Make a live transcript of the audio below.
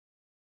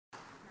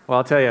Well,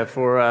 I'll tell you,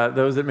 for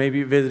those that may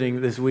be visiting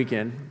this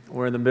weekend,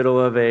 we're in the middle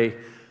of a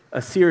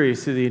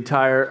series through the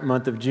entire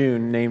month of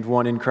June named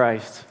One in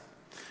Christ.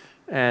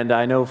 And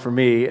I know for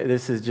me,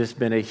 this has just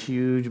been a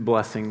huge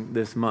blessing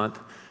this month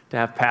to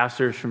have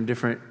pastors from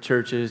different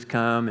churches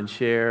come and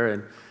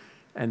share.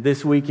 And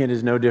this weekend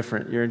is no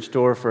different. You're in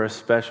store for a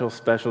special,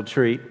 special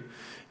treat.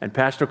 And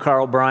Pastor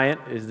Carl Bryant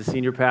is the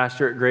senior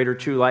pastor at Greater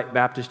True Light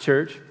Baptist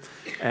Church.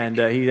 And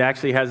he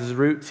actually has his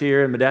roots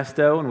here in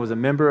Modesto and was a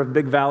member of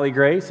Big Valley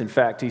Grace. In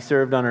fact, he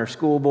served on our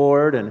school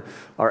board and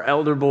our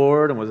elder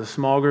board and was a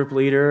small group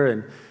leader.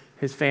 And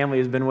his family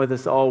has been with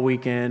us all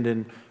weekend.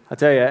 And I'll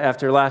tell you,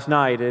 after last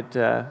night, it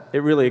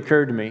really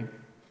occurred to me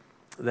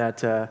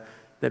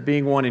that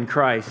being one in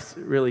Christ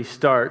really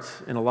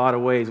starts in a lot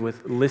of ways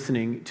with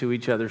listening to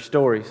each other's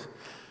stories.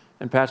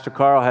 And Pastor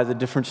Carl has a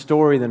different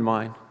story than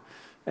mine.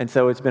 And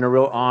so it's been a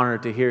real honor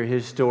to hear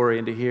his story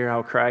and to hear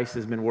how Christ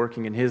has been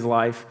working in his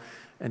life.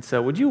 And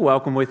so would you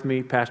welcome with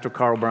me Pastor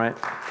Carl Bryant?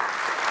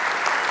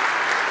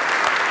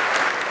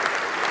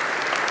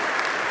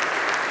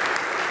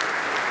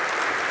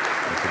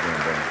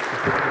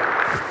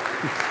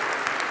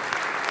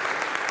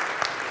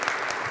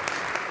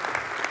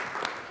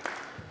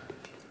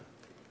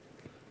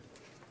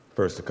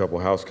 First, a couple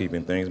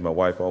housekeeping things. My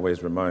wife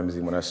always reminds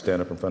me when I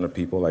stand up in front of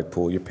people, like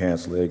pull your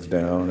pants legs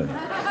down and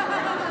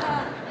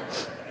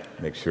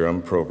make sure I'm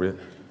appropriate.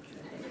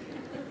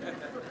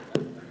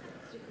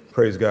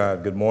 Praise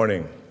God. Good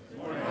morning. Good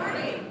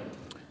morning.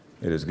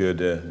 It is good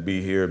to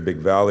be here at Big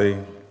Valley.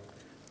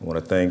 I want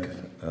to thank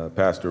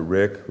Pastor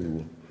Rick,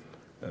 who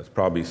is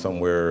probably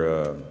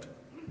somewhere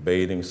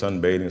sunbathing, so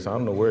I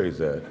don't know where he's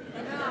at.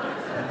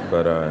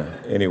 But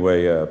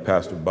anyway,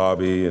 Pastor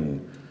Bobby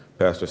and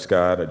Pastor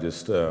Scott, I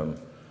just want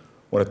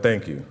to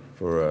thank you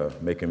for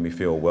making me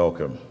feel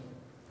welcome.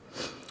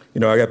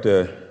 You know, I got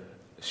to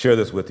share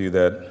this with you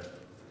that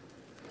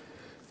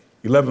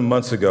 11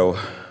 months ago,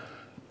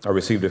 I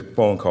received a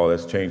phone call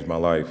that's changed my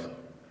life.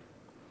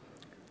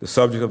 The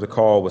subject of the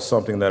call was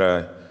something that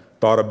I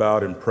thought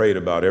about and prayed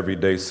about every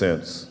day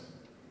since.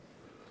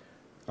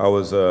 I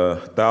was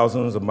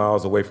thousands of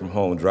miles away from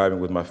home, driving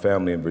with my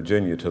family in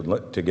Virginia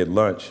to get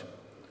lunch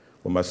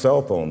when my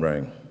cell phone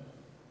rang.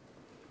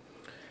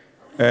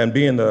 And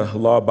being the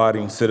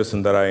law-abiding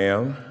citizen that I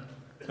am,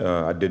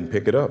 I didn't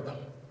pick it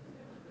up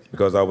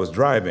because I was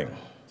driving,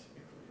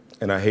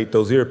 and I hate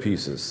those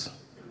earpieces.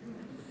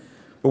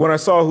 But when I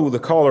saw who the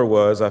caller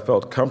was, I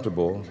felt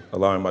comfortable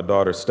allowing my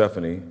daughter,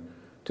 Stephanie,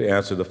 to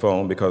answer the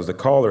phone because the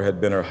caller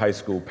had been her high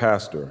school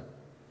pastor,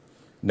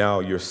 now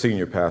your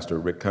senior pastor,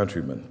 Rick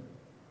Countryman.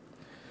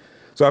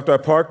 So after I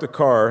parked the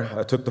car,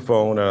 I took the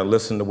phone and I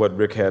listened to what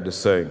Rick had to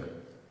say. And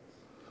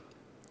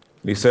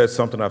he said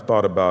something I've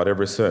thought about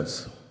ever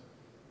since.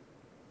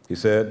 He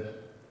said,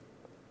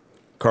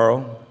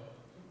 "Carl,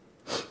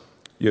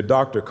 your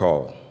doctor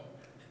called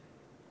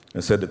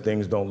and said that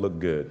things don't look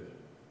good."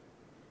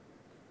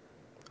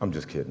 I'm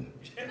just kidding.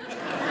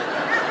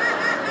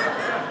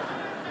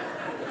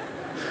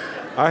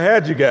 I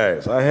had you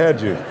guys. I had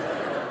you.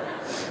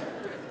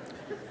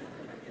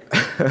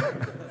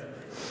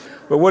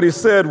 But what he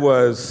said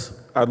was,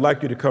 "I'd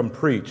like you to come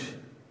preach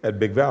at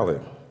Big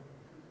Valley."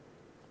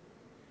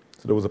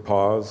 So there was a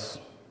pause,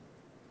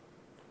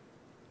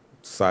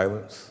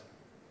 silence.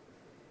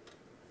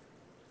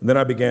 And then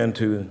I began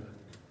to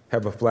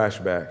have a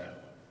flashback.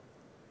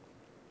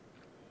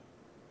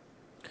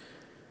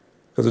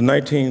 Because in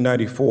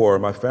 1994,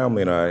 my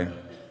family and I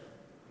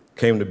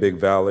came to Big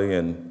Valley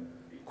and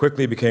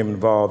quickly became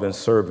involved in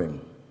serving.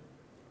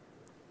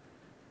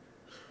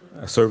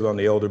 I served on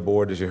the elder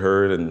board, as you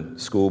heard, and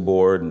school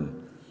board,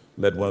 and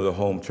led one of the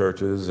home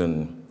churches,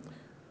 and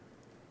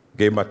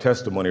gave my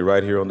testimony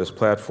right here on this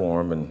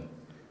platform, and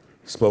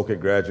spoke at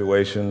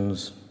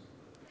graduations,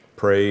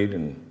 prayed,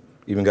 and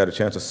even got a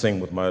chance to sing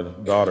with my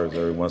daughters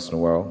every once in a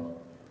while.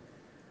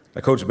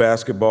 I coached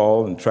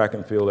basketball and track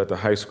and field at the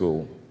high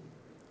school.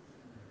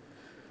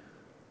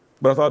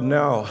 But I thought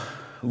now,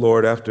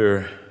 Lord,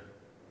 after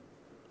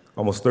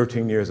almost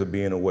 13 years of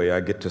being away, I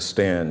get to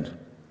stand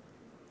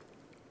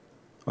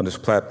on this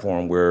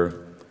platform where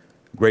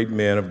great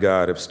men of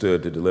God have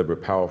stood to deliver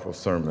powerful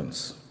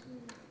sermons.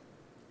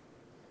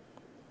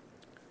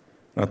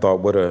 And I thought,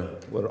 what an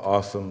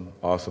awesome,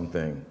 awesome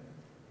thing.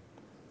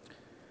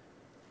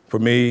 For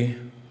me,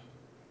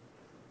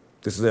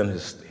 this is an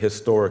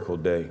historical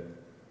day.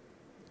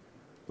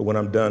 But when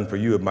I'm done, for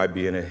you, it might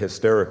be a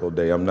hysterical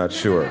day. I'm not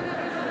sure.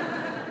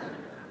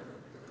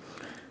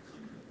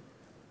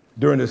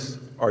 During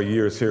our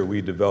years here,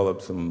 we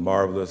developed some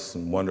marvelous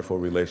and wonderful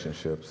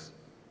relationships.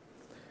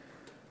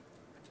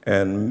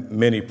 And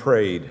many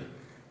prayed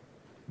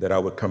that I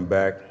would come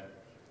back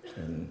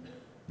and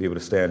be able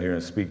to stand here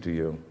and speak to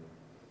you.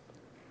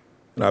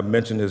 And I've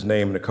mentioned his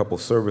name in a couple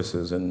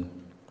services, and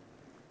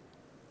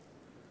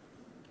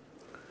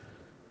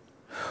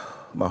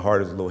my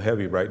heart is a little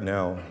heavy right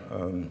now.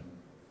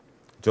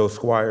 Joe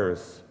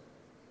Squires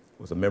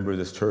was a member of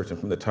this church, and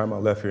from the time I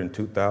left here in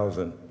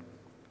 2000,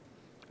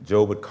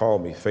 Joe would call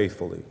me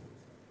faithfully.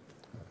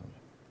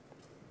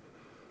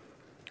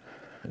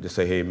 and just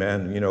say, hey,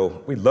 man,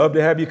 we'd love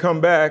to have you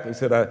come back. He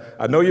said,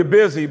 I know you're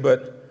busy,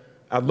 but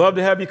I'd love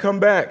to have you come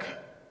back.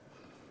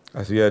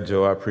 I said, yeah,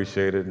 Joe, I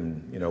appreciate it.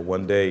 And,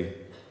 one day,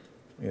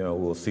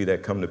 we'll see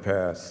that come to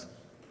pass.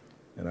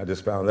 And I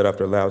just found that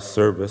after last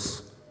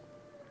service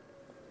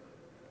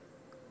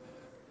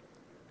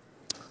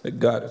that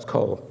God has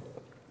called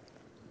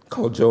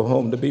Joe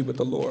home to be with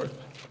the Lord.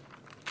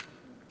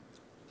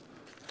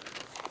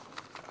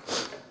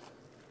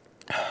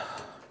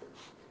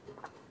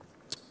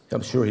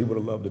 I'm sure he would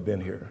have loved to have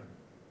been here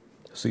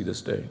to see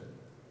this day.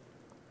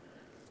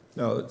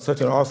 Now, it's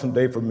such an awesome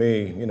day for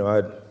me.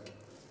 I'm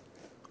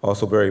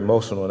also very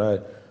emotional, and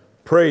I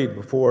prayed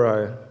before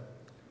I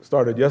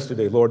started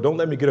yesterday, Lord, don't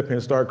let me get up here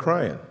and start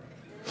crying.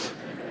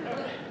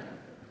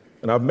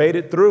 And I've made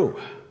it through.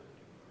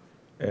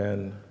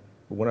 And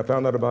when I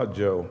found out about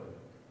Joe,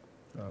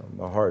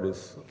 my heart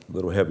is a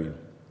little heavy.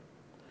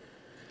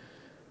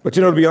 But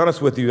to be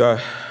honest with you, I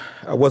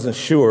wasn't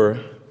sure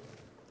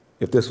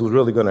if this was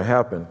really going to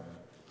happen.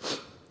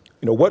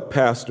 What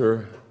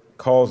pastor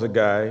calls a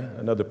guy,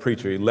 another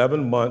preacher,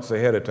 11 months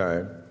ahead of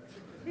time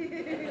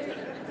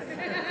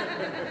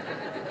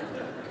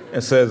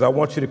and says, I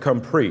want you to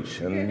come preach.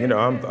 And,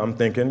 I'm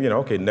thinking,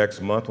 okay,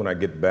 next month when I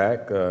get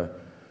back.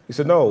 He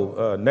said,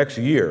 no, next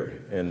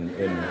year in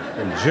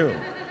June.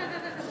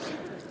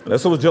 And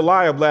this was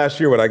July of last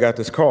year when I got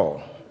this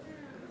call.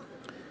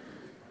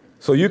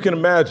 So you can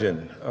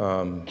imagine,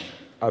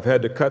 I've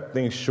had to cut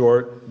things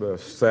short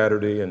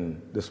Saturday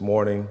and this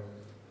morning.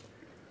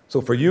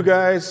 So for you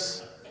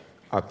guys,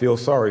 I feel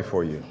sorry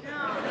for you.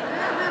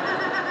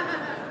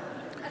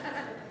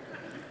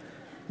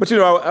 But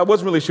I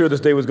wasn't really sure this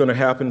day was going to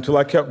happen until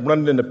I kept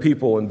running into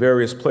people in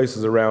various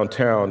places around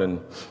town.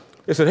 And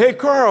they said, hey,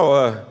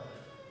 Carl,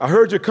 I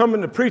heard you're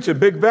coming to preach at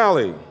Big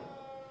Valley.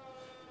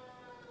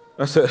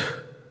 I said,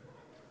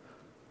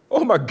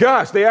 oh my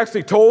gosh, they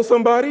actually told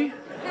somebody?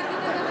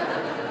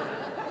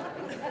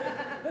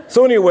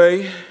 So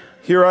anyway,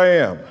 here I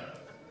am,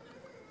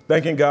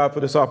 thanking God for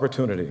this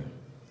opportunity.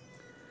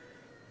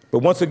 But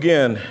once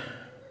again,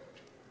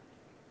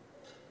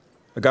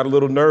 I got a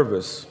little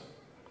nervous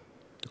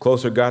the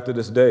closer it got to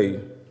this day,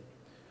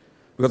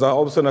 because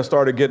all of a sudden I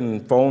started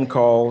getting phone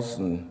calls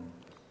and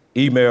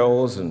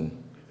emails and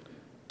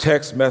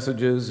text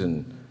messages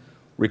and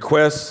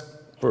requests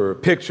for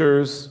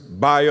pictures,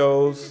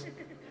 bios,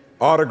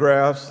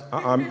 autographs,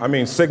 I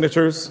mean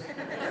signatures.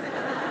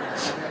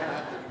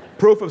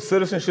 Proof of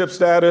citizenship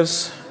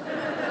status.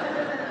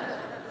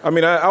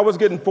 I was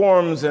getting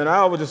forms, and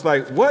I was just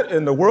like, what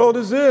in the world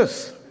is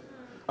this?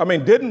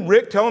 Didn't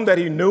Rick tell him that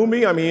he knew me?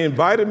 He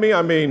invited me.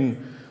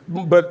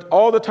 But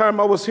all the time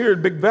I was here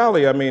at Big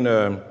Valley,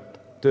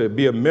 to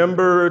be a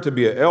member, to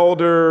be an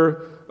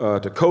elder,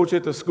 to coach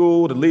at the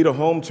school, to lead a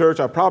home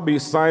church, I probably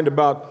signed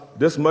about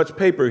this much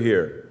paper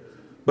here.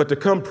 But to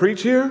come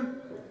preach here?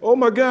 Oh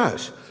my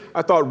gosh.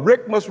 I thought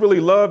Rick must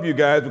really love you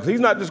guys, because he's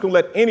not just going to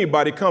let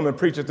anybody come and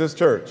preach at this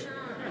church.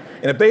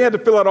 And if they had to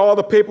fill out all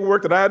the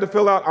paperwork that I had to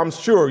fill out, I'm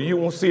sure you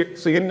won't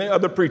see any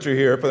other preacher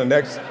here for the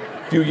next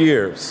few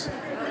years.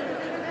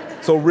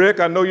 So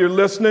Rick, I know you're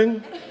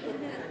listening.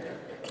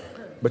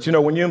 But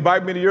when you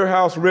invite me to your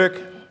house,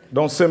 Rick,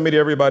 don't send me to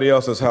everybody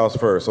else's house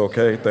first,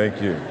 okay?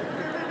 Thank you.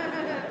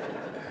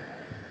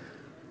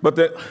 But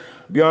to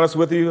be honest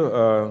with you,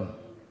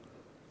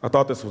 I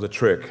thought this was a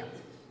trick.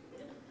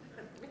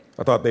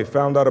 I thought they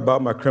found out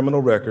about my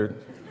criminal record,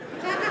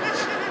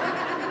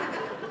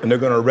 and they're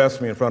going to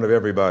arrest me in front of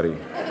everybody.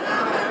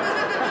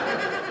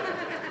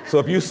 So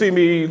if you see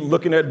me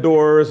looking at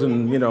doors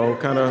and,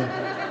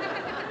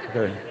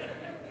 okay.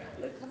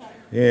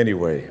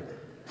 Anyway,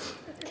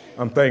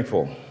 I'm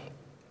thankful.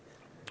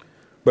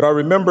 But I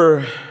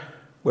remember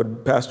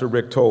what Pastor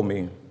Rick told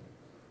me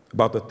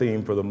about the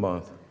theme for the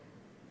month,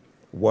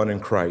 One in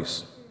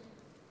Christ.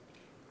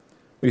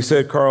 He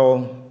said,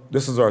 Carl,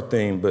 this is our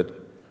theme, but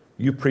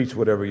you preach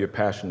whatever you're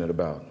passionate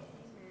about.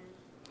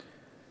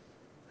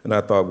 And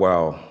I thought,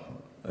 wow,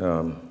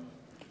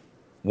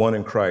 one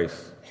in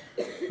Christ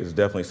is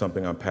definitely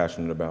something I'm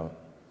passionate about.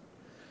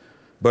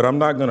 But I'm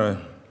not going to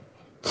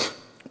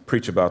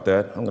preach about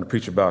that. I'm going to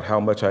preach about how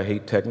much I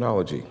hate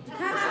technology.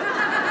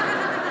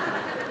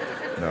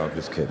 No, I'm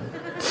just kidding.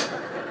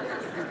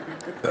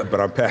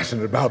 But I'm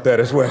passionate about that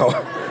as well.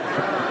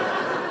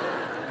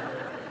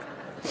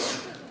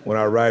 When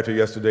I arrived here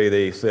yesterday,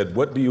 they said,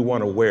 what do you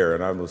want to wear?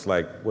 And I was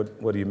like,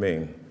 what do you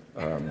mean?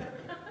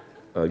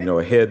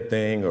 A head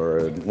thing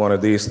or one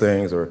of these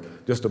things or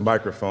just a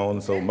microphone.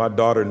 So my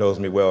daughter knows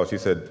me well. She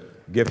said,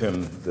 give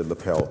him the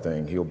lapel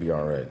thing. He'll be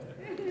all right.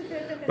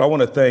 But I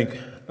want to thank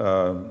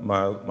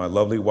my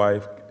lovely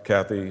wife,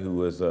 Kathy,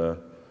 who has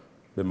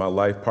been my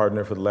life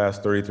partner for the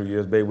last 33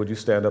 years. Babe, would you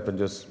stand up and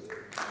just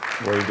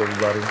wave to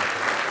everybody?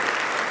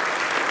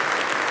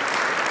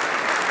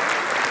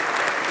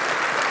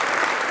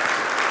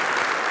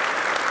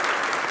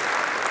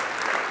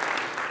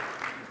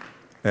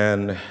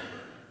 And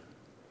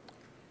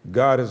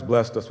God has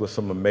blessed us with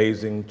some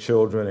amazing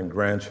children and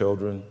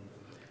grandchildren.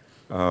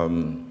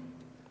 I'm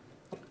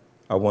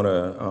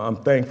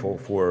thankful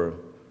for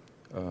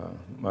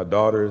my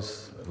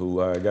daughters,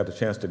 who I got the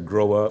chance to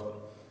grow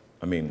up.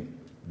 I mean,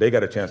 they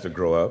got a chance to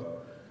grow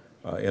up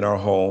in our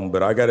home,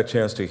 but I got a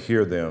chance to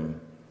hear them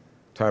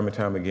time and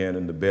time again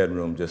in the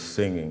bedroom just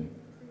singing.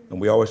 And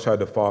we always tried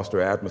to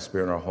foster an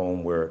atmosphere in our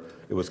home where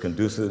it was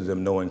conducive to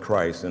them knowing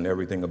Christ and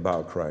everything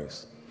about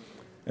Christ.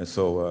 And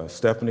so,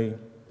 Stephanie,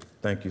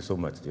 thank you so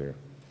much, dear.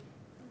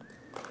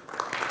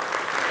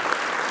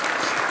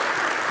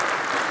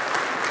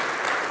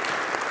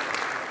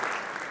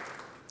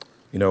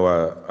 You know,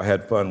 I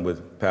had fun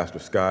with Pastor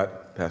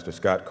Scott. Pastor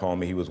Scott called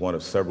me. He was one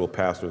of several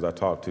pastors I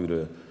talked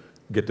to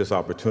get this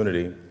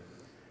opportunity.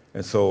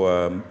 And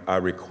so I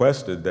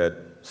requested that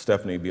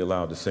Stephanie be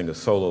allowed to sing a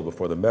solo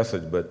before the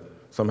message, but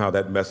somehow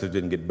that message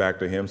didn't get back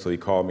to him. So he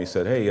called me and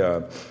said, hey,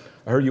 I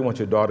heard you want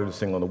your daughter to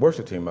sing on the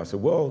worship team. I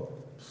said, well,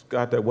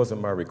 Scott, that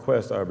wasn't my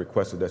request. I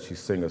requested that she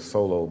sing a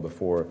solo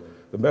before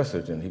the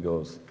message. And he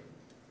goes,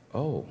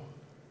 oh.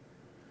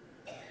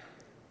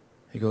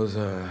 He goes,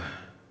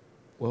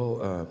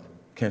 well,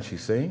 can she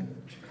sing?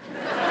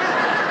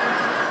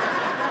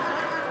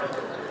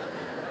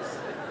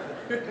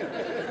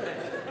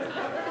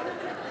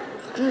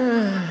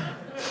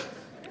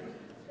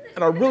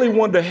 And I really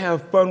wanted to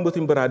have fun with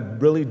him, but I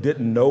really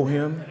didn't know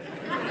him.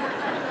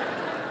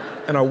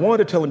 And I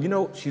wanted to tell him, you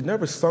know, she's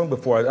never sung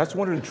before. I just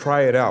wanted to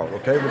try it out,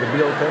 okay? Would it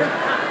be okay?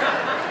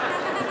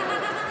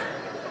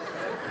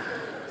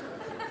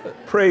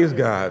 Praise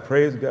God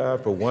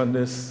for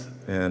oneness.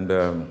 And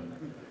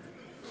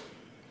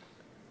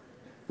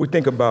we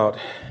think about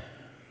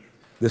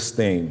this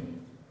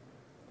theme.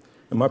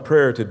 And my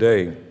prayer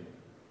today,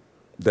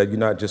 that you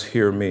not just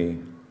hear me,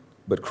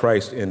 but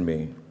Christ in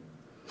me.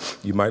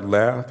 You might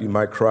laugh, you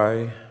might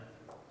cry,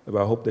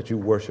 but I hope that you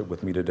worship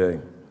with me today.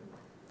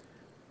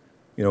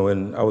 You know,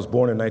 and I was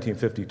born in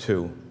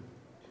 1952,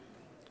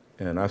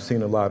 and I've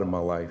seen a lot in my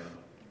life.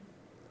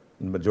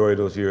 The majority of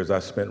those years I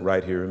spent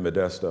right here in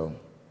Modesto.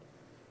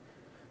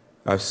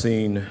 I've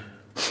seen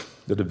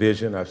the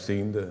division, I've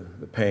seen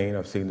the pain,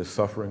 I've seen the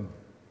suffering,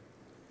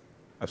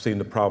 I've seen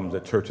the problems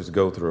that churches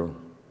go through.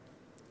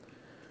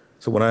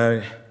 So when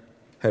I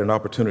had an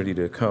opportunity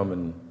to come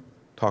and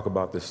talk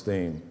about this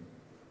theme,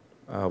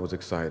 I was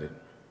excited.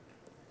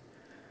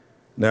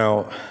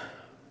 Now,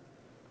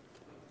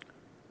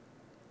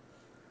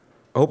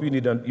 I hope you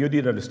need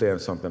to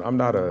understand something. I'm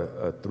not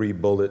a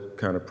three-bullet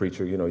kind of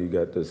preacher. You know, you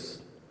got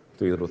this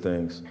three little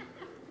things.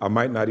 I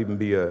might not even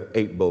be a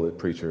 8-bullet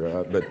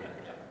preacher, but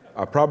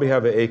I probably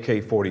have an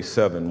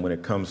AK-47 when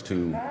it comes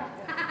to,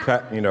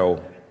 you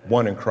know,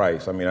 one in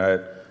Christ. I mean,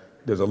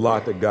 there's a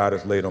lot that God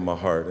has laid on my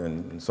heart,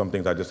 and some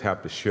things I just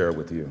have to share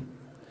with you.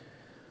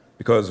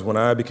 Because when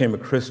I became a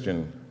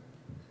Christian,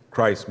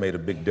 Christ made a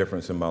big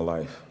difference in my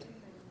life.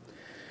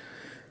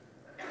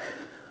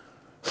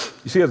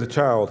 You see, as a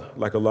child,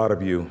 like a lot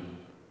of you,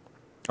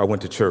 I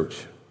went to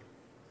church.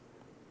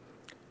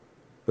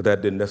 But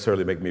that didn't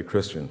necessarily make me a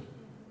Christian.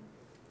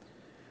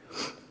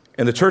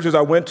 And the churches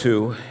I went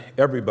to,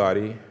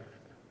 everybody,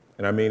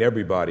 and I mean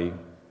everybody,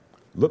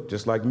 looked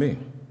just like me.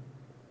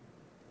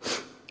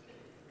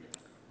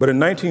 But in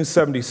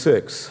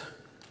 1976,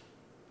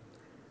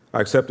 I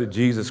accepted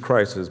Jesus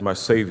Christ as my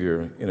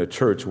Savior in a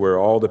church where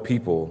all the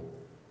people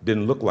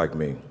didn't look like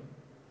me.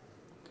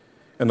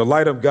 And the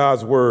light of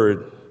God's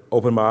Word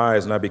opened my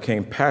eyes, and I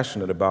became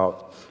passionate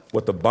about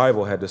what the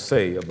Bible had to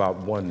say about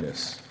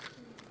oneness.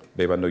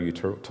 Babe, I know you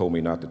told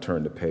me not to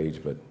turn the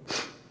page, but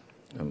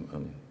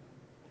I'm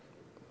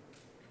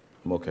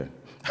okay.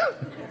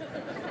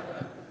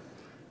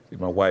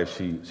 My wife,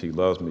 she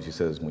loves me. She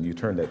says, when you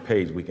turn that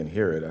page, we can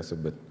hear it. I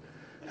said, but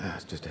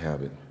it's just a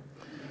habit.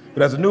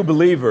 But as a new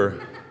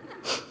believer,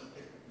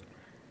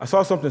 I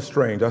saw something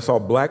strange. I saw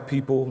black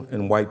people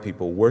and white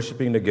people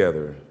worshiping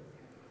together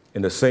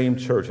in the same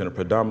church in a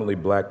predominantly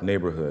black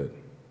neighborhood.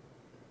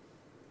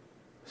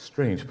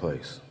 Strange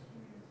place.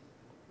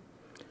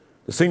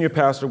 The senior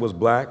pastor was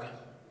black,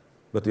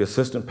 but the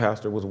assistant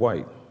pastor was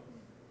white.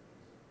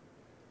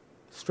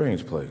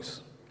 Strange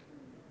place.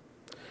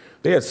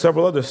 They had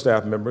several other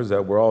staff members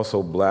that were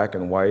also black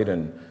and white,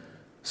 and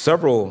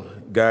several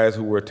guys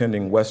who were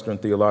attending Western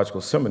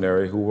Theological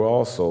Seminary who were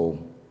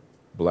also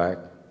black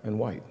and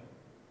white.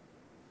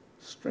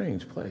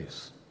 Strange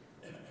place.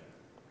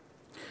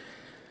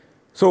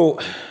 So,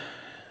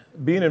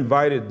 being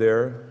invited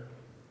there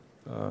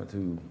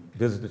to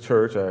visit the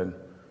church, I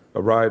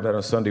arrived on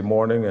a Sunday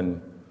morning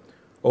and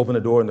opened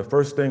the door, and the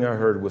first thing I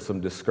heard was some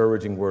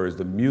discouraging words.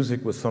 The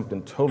music was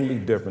something totally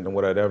different than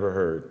what I'd ever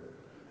heard.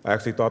 I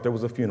actually thought there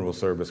was a funeral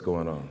service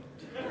going on.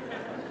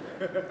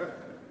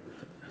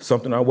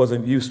 Something I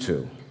wasn't used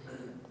to.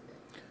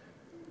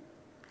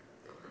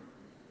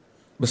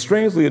 But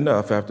strangely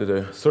enough, after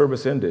the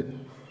service ended,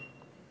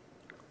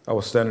 I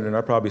was standing there, and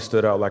I probably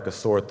stood out like a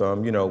sore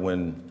thumb. You know,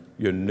 when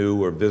you're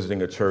new or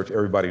visiting a church,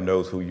 everybody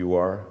knows who you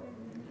are.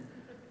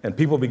 And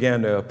people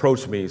began to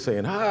approach me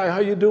saying, hi, how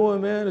you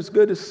doing, man? It's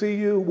good to see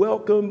you.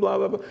 Welcome, blah,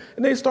 blah, blah.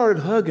 And they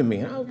started hugging me.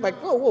 And I was like,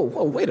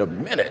 whoa, wait a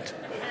minute.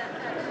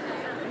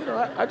 You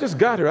know, I just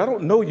got here. I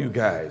don't know you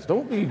guys.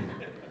 Don't be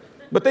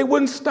But they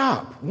wouldn't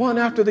stop, one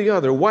after the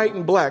other, white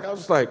and black. I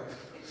was like,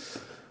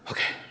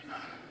 okay,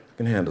 I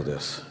can handle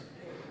this.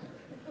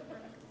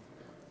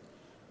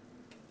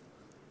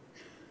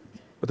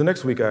 But the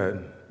next week, I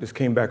just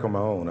came back on my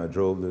own. I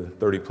drove the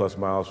 30-plus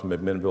miles from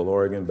McMinnville,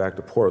 Oregon, back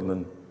to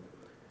Portland.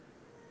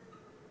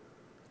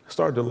 I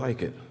started to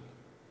like it.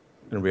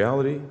 In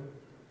reality,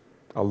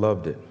 I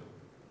loved it.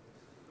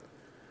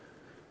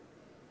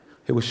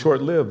 It was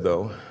short-lived,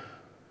 though.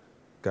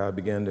 God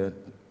began to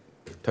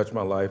touch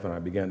my life, and I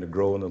began to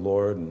grow in the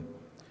Lord. And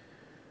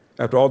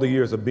after all the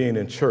years of being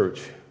in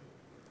church,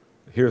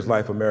 Here's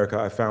Life America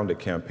I Found It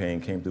campaign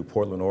came through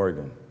Portland,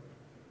 Oregon.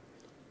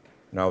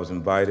 And I was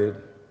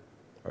invited.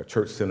 Our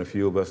church sent a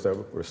few of us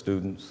that were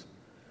students.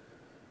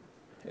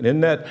 And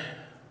in that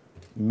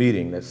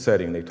meeting, that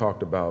setting, they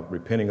talked about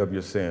repenting of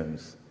your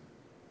sins.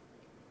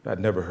 I'd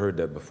never heard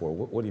that before.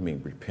 What do you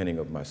mean, repenting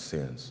of my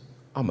sins?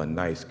 I'm a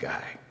nice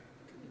guy.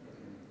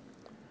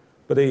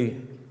 But they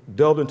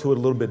delved into it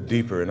a little bit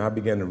deeper, and I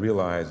began to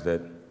realize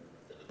that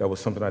that was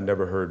something I'd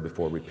never heard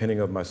before, repenting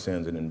of my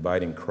sins and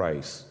inviting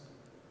Christ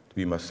to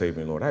be my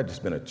Savior and Lord. I had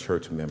just been a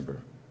church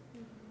member.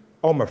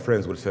 All my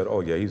friends would have said,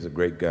 oh yeah, he's a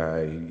great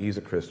guy, he's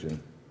a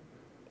Christian.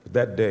 But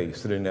that day,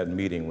 sitting in that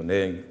meeting, when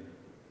they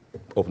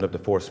opened up the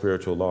 4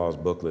 Spiritual Laws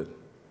booklet,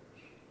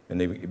 and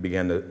they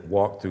began to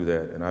walk through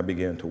that, and I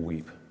began to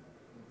weep.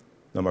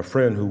 Now my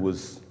friend who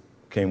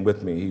came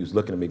with me, he was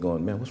looking at me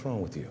going, man, what's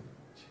wrong with you?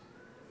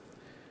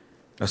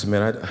 I said,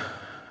 man,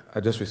 I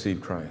just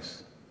received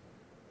Christ.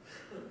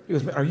 He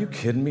goes, man, are you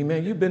kidding me,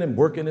 man? You've been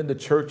working in the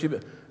church.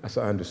 I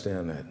said, I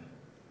understand that,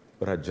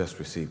 but I just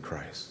received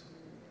Christ,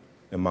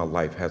 and my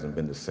life hasn't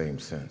been the same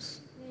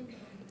since.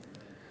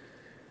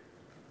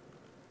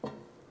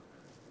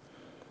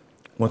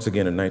 Once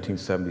again, in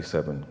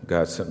 1977,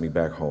 God sent me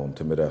back home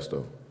to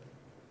Modesto.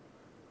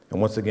 And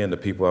once again, the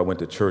people I went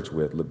to church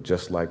with looked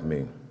just like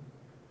me.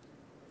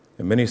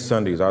 And many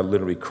Sundays, I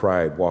literally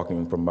cried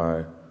walking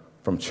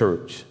from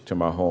church to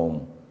my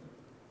home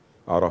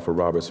out off of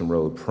Robertson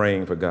Road,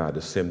 praying for God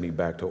to send me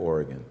back to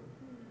Oregon.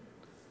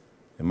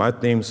 And my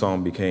theme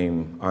song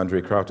became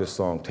Andre Crouch's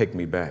song, Take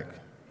Me Back,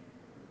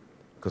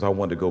 because I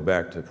wanted to go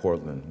back to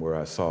Portland, where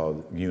I saw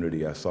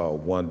unity, I saw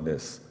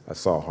oneness, I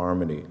saw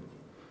harmony.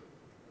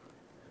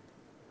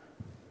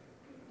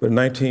 But in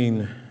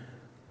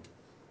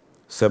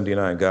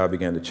 1979, God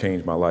began to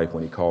change my life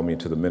when he called me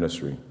into the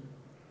ministry.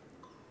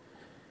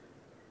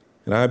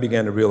 And I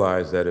began to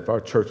realize that if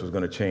our church was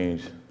going to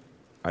change,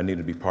 I needed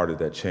to be part of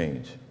that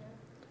change.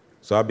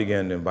 So I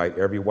began to invite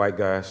every white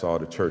guy I saw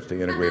to church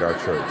to integrate our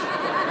church.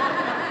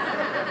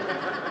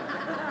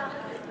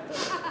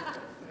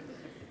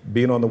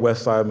 Being on the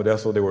west side of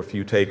Modesto, there were a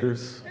few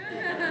takers.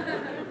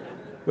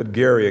 But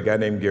Gary, a guy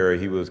named Gary,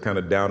 he was kind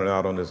of down and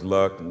out on his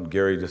luck, and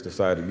Gary just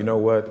decided, you know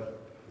what?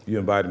 You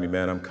invited me,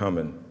 man, I'm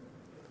coming.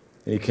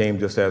 And he came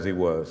just as he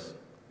was.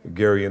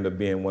 Gary ended up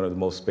being one of the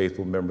most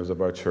faithful members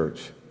of our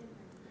church.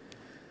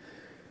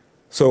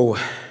 So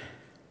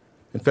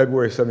in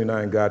February of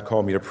 79, God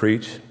called me to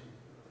preach.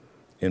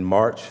 In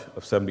March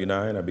of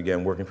 79, I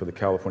began working for the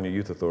California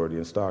Youth Authority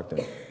in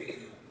Stockton.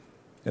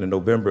 And in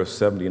November of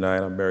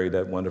 79, I married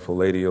that wonderful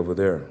lady over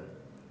there.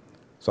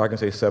 So I can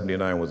say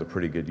 79 was a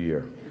pretty good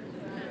year.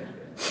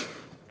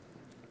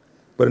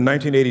 But in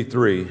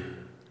 1983,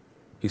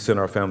 he sent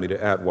our family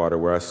to Atwater,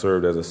 where I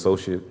served as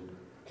associate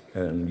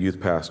and youth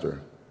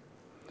pastor.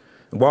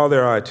 And while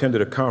there, I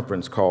attended a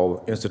conference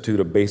called Institute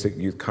of Basic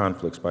Youth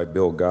Conflicts by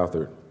Bill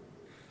Gothard.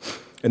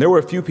 And there were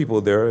a few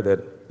people there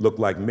that looked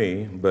like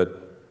me,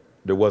 but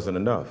there wasn't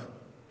enough.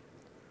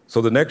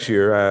 So the next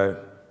year, I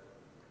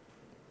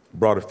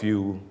brought a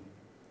few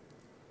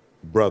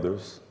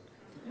brothers.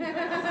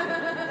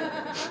 I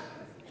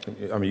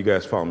mean, you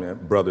guys follow me,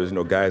 brothers,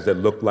 guys that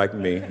looked like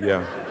me.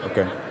 Yeah,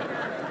 okay.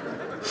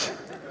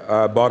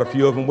 I brought a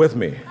few of them with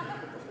me.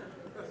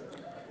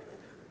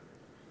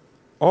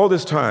 All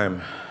this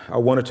time, I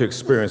wanted to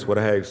experience what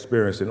I had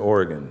experienced in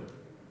Oregon,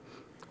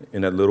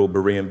 in that little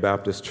Berean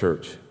Baptist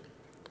church,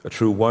 a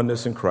true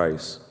oneness in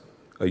Christ,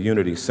 a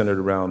unity centered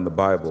around the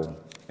Bible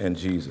and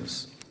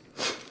Jesus.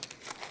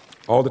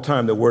 All the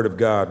time, the Word of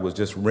God was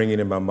just ringing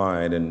in my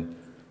mind, and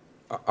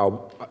I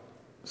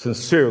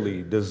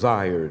sincerely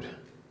desired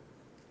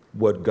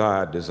what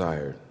God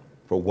desired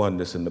for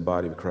oneness in the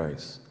body of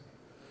Christ.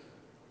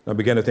 I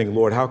began to think,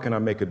 Lord, how can I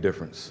make a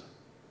difference?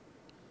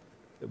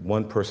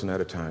 One person at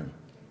a time.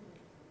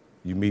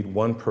 You meet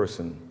one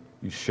person,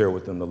 you share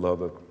with them the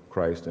love of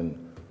Christ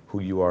and who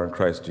you are in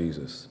Christ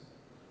Jesus.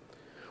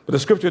 But the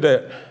scripture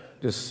that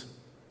just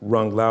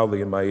rung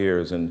loudly in my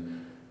ears,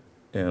 and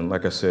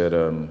like I said,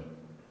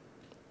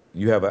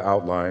 you have an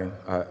outline.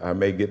 I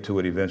may get to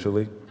it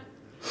eventually.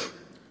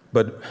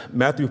 But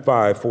Matthew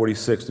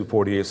 5:46 through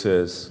 48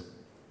 says,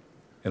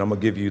 and I'm going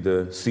to give you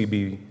the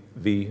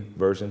CBV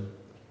version.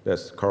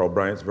 That's Carl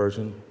Bryant's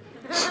version.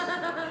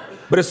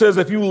 But it says,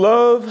 if you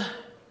love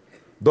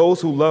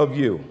those who love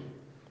you,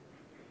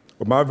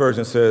 or my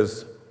version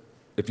says,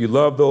 if you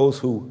love those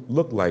who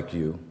look like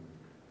you,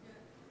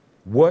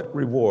 what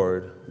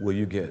reward will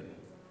you get?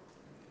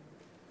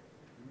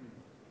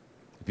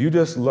 If you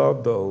just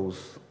love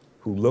those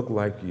who look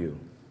like you,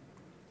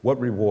 what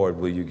reward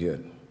will you get?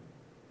 And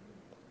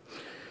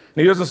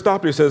he doesn't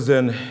stop there. He says,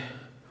 then,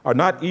 are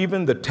not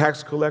even the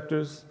tax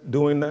collectors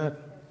doing that?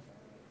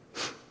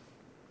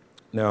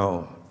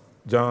 Now,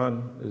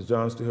 John, is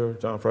John still here?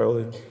 John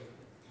Frioli?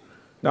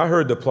 Now, I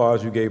heard the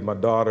applause you gave my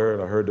daughter,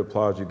 and I heard the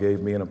applause you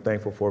gave me, and I'm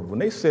thankful for it. But when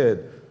they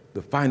said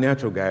the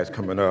financial guy is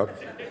coming up,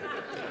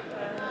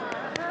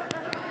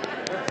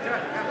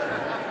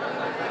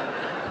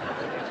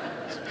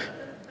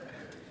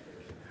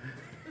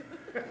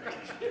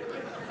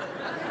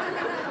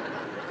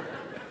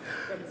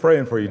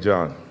 praying for you,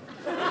 John.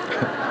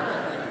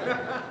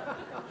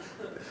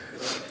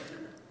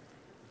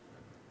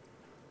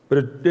 But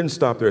it didn't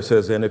stop there. It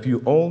says, and if you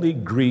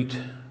greet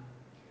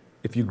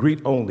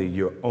only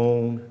your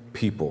own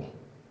people,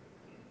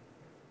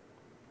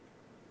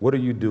 what are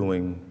you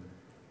doing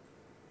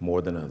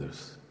more than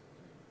others?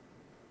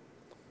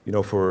 You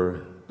know,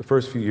 for the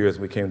first few years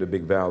we came to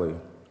Big Valley,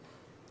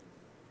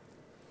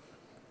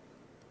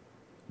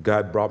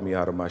 God brought me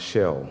out of my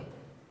shell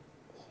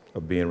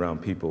of being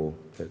around people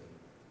that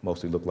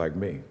mostly looked like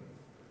me.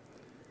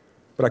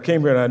 But I came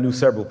here and I knew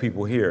several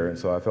people here, and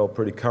so I felt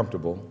pretty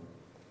comfortable.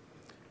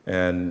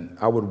 And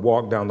I would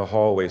walk down the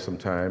hallway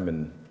sometime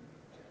and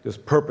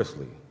just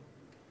purposely,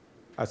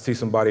 I'd see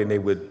somebody and they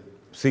would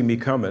see me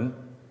coming.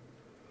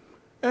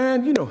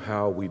 And you know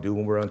how we do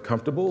when we're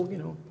uncomfortable, you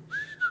know.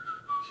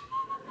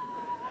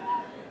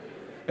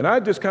 And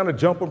I'd just kind of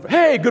jump up,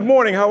 hey, good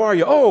morning, how are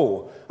you?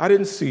 Oh, I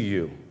didn't see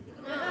you.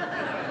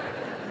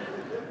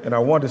 And I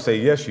wanted to say,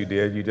 yes, you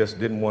did. You just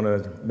didn't want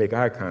to make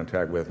eye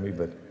contact with me,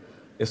 but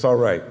it's all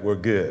right. We're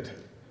good.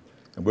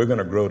 And we're going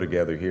to grow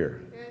together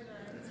here.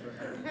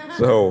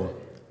 So,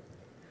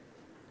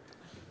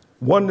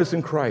 oneness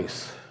in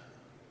Christ.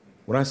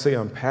 When I say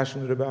I'm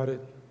passionate about it,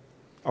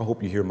 I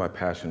hope you hear my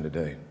passion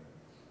today.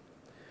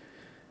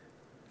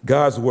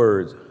 God's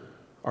words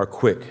are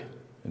quick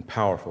and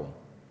powerful,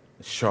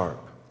 and sharp,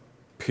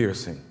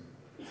 piercing.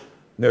 And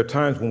there are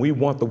times when we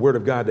want the Word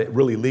of God to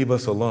really leave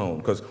us alone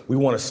because we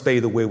want to stay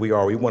the way we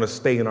are. We want to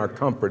stay in our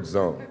comfort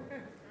zone.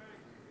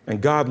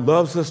 And God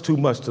loves us too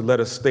much to let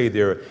us stay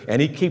there. And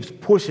He keeps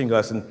pushing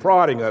us and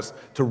prodding us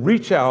to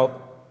reach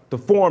out to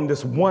form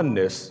this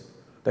oneness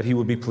that He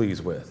would be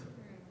pleased with.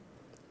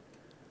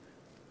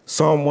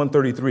 Psalm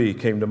 133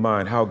 came to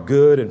mind, how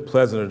good and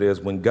pleasant it is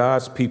when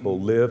God's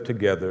people live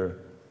together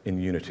in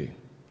unity.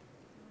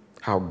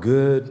 How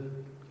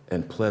good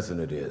and pleasant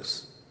it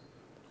is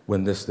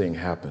when this thing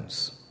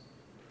happens.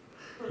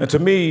 And to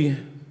me,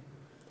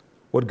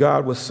 what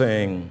God was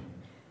saying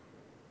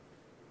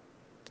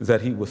is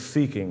that He was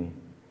seeking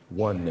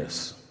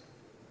oneness.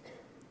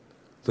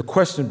 The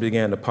question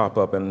began to pop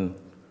up, and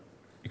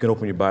you can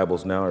open your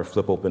Bibles now or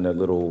flip open that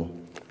little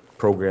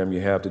program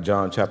you have to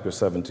John chapter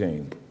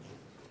 17.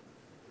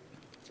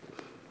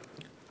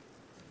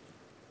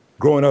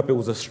 Growing up, it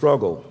was a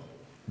struggle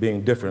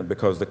being different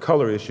because the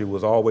color issue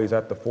was always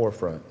at the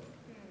forefront.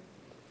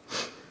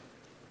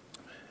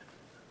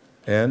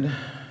 And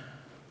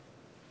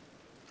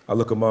I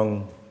look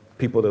among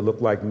people that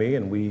look like me,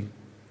 and we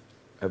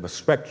have a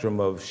spectrum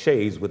of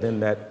shades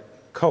within that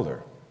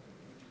color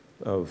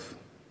of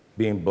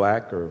being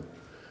black and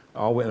I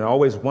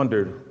always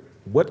wondered,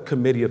 what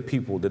committee of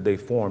people did they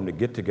form to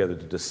get together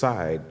to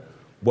decide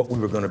what we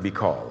were going to be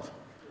called?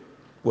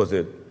 Was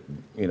it,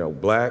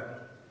 black,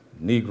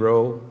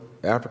 Negro,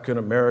 African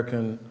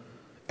American,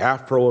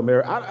 Afro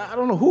American? I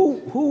don't know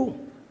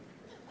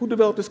who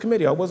developed this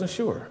committee. I wasn't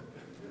sure.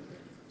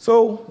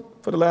 So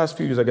for the last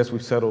few years, I guess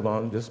we've settled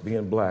on just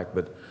being black.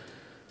 But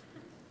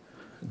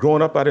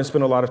growing up, I didn't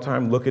spend a lot of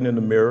time looking in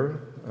the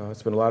mirror. I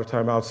spent a lot of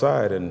time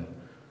outside, and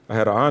I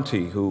had an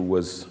auntie who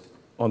was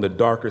on the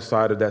darker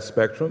side of that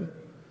spectrum.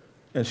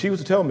 And she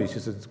used to tell me, she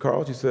says,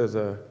 Carl, she says,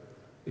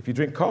 if you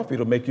drink coffee,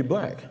 it'll make you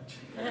black.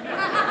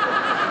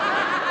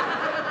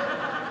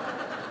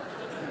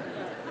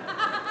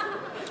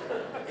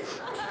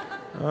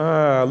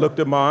 I looked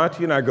at my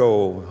auntie and I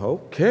go,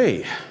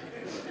 okay.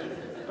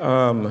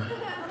 I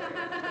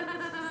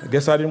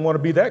guess I didn't want to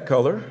be that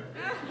color.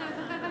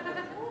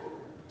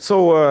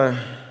 So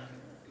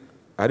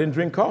I didn't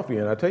drink coffee.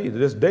 And I tell you, to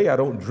this day, I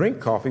don't drink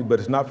coffee, but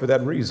it's not for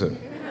that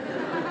reason.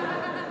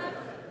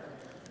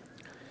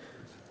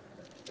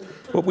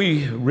 But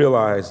we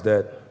realize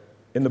that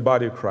in the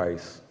body of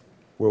Christ,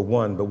 we're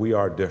one, but we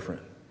are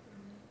different.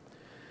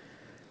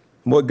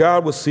 And what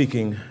God was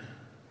seeking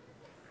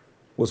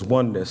was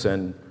oneness.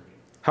 And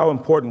how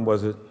important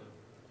was it?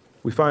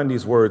 We find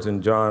these words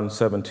in John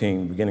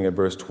 17, beginning at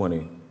verse 20.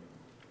 It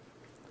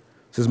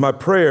says, my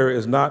prayer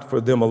is not for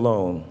them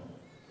alone.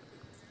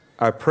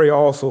 I pray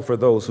also for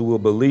those who will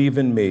believe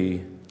in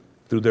me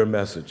through their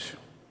message,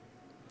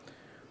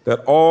 that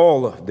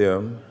all of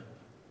them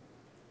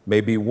may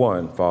be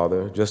one,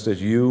 Father, just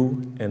as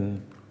you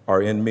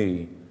are in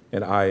me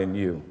and I in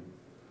you.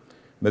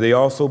 May they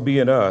also be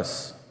in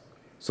us,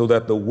 so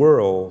that the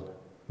world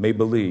may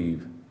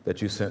believe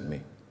that you sent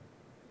me.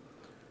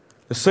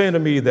 It's saying to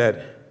me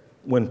that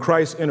when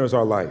Christ enters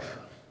our life,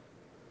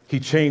 He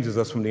changes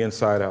us from the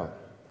inside out.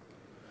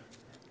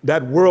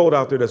 That world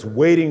out there that's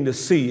waiting to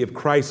see if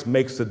Christ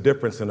makes a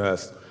difference in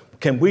us.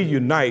 Can we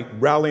unite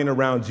rallying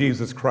around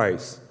Jesus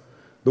Christ?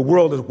 The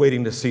world is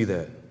waiting to see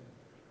that.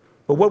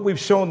 But what we've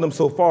shown them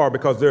so far,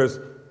 because there's,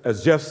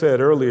 as Jeff said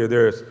earlier,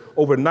 there's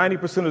over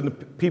 90% of the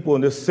people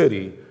in this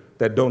city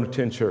that don't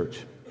attend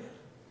church.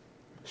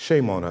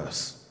 Shame on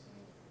us.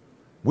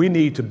 We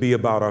need to be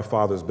about our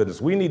Father's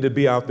business. We need to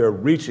be out there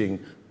reaching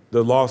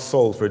the lost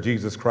souls for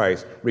Jesus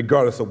Christ,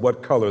 regardless of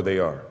what color they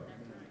are.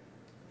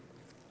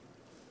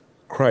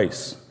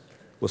 Christ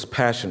was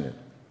passionate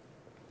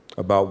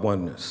about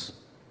oneness,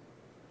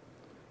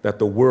 that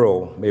the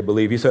world may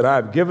believe. He said,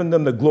 I've given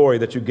them the glory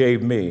that you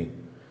gave me,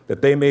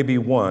 that they may be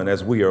one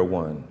as we are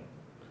one.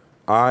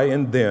 I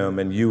and them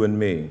and you and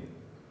me,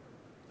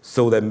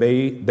 so that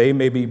they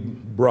may be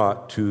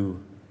brought to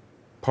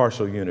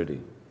partial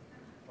unity.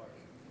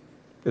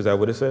 Is that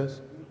what it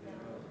says?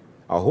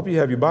 I hope you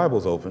have your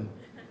Bibles open.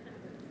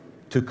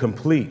 To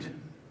complete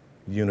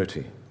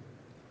unity.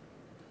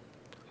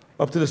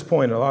 Up to this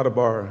point, a lot of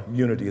our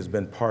unity has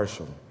been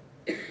partial.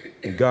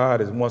 And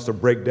God wants to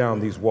break down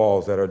these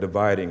walls that are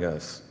dividing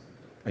us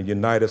and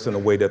unite us in a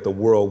way that the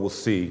world will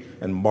see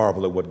and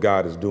marvel at what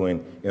God is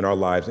doing in our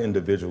lives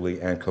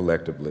individually and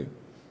collectively.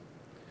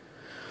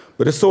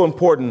 But it's so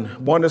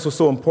important, oneness was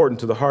so important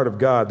to the heart of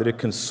God that it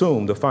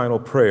consumed the final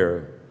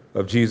prayer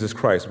of Jesus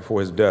Christ before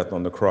his death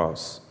on the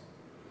cross.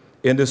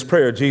 In this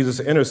prayer,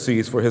 Jesus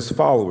intercedes for his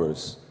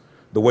followers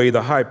the way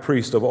the high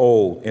priest of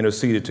old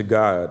interceded to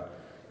God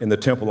in the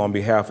temple on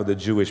behalf of the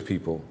Jewish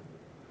people.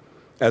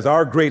 As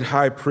our great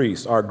high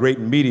priest, our great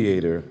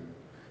mediator,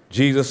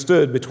 Jesus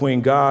stood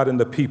between God and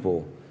the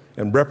people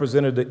and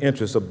represented the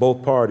interests of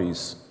both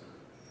parties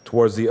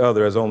towards the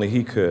other as only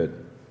he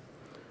could.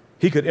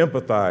 He could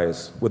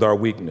empathize with our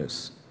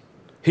weakness.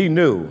 He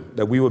knew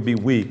that we would be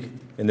weak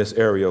in this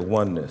area of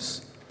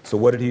oneness. So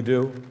what did he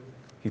do?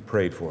 He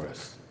prayed for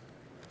us.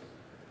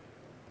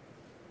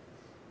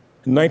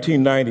 In the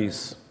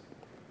 1990s,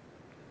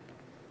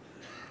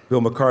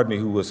 Bill McCartney,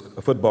 who was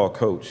a football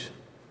coach,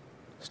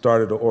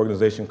 started an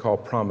organization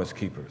called Promise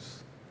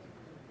Keepers.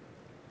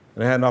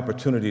 And I had an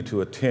opportunity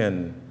to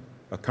attend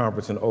a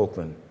conference in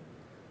Oakland.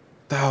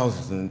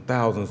 Thousands and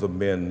thousands of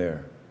men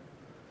there.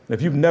 And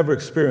if you've never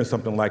experienced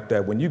something like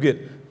that, when you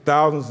get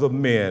thousands of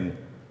men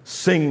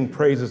singing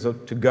praises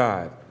to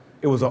God,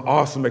 it was an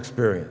awesome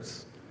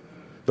experience.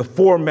 The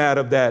format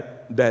of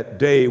that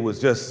day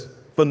was just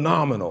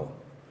phenomenal.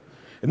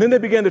 And then they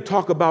began to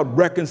talk about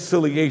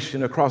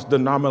reconciliation across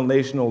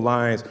denominational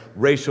lines,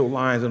 racial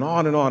lines, and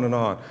on and on and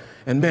on.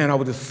 And man, I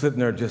was just sitting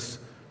there just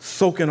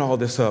soaking all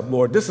this up.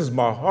 Lord, this is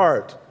my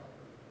heart,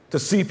 to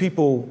see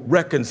people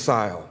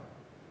reconcile,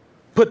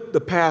 put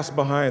the past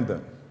behind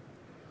them.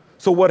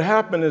 So what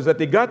happened is that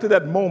they got to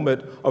that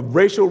moment of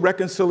racial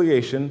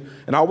reconciliation,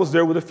 and I was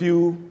there with a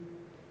few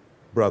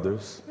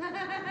brothers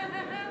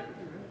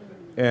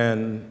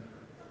and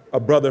a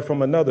brother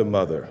from another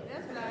mother.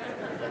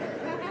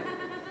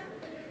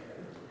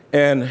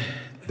 And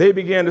they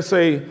began to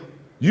say,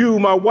 you,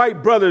 my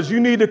white brothers, you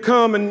need to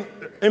come and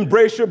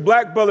embrace your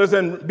black brothers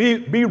and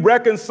be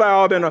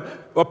reconciled and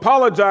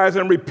apologize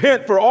and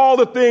repent for all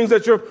the things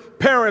that your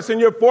parents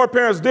and your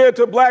foreparents did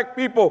to black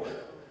people.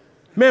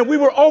 Man, we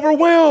were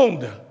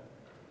overwhelmed.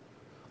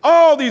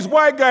 All these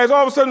white guys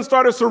all of a sudden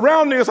started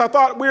surrounding us. I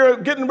thought we were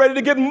getting ready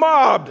to get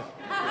mobbed.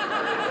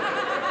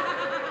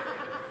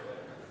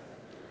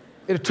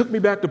 It took me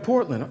back to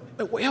Portland.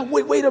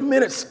 Wait a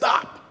minute,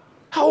 stop.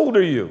 How old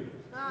are you?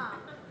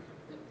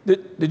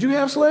 Did you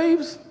have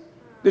slaves?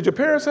 Did your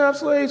parents have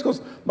slaves?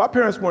 Because my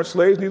parents weren't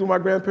slaves, neither were my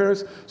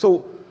grandparents.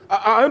 So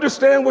I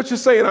understand what you're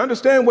saying. I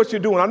understand what you're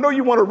doing. I know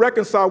you want to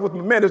reconcile with me.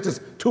 Man, there's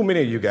just too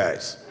many of you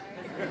guys.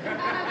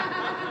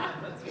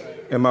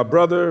 And my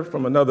brother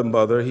from another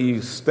mother,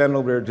 he's standing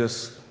over there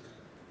just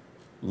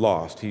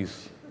lost.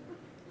 He's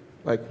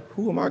like,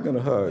 who am I going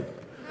to hug?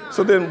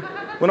 So then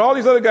when all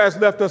these other guys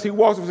left us, he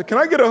walks up and said, can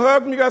I get a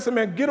hug from you guys? I said,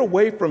 man, get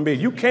away from me.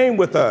 You came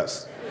with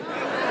us.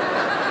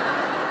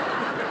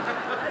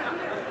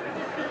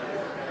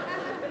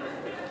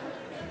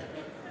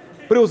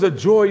 But it was a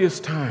joyous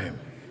time.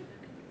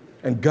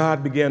 And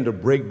God began to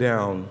break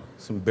down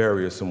some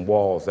barriers, some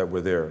walls that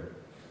were there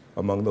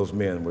among those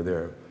men were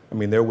there. I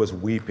mean, there was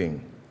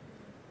weeping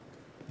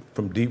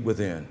from deep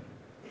within.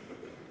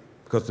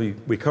 Because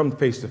we come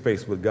face to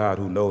face with God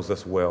who knows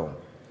us well.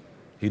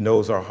 He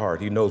knows our heart.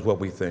 He knows what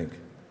we think.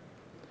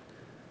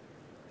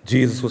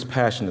 Jesus was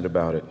passionate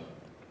about it.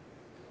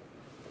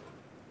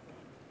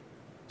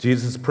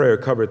 Jesus' prayer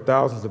covered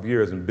thousands of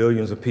years and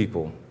billions of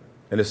people,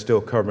 and it's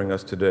still covering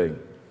us today.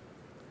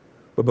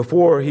 But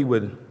before he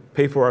would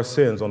pay for our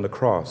sins on the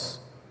cross,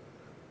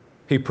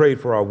 he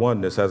prayed for our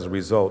oneness as a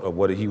result of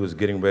what he was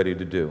getting ready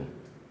to do.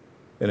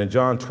 And in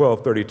John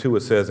 12:32,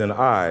 it says, and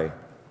I,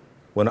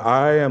 when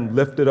I am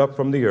lifted up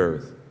from the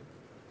earth,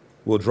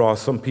 will draw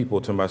some people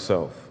to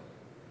myself.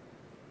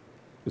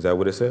 Is that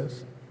what it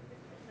says?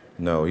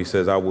 No, he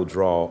says, I will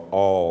draw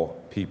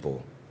all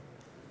people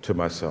to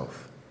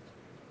myself.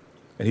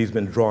 And he's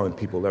been drawing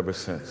people ever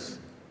since.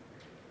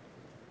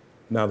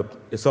 Now,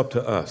 it's up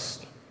to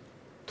us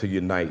to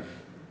unite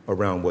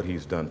around what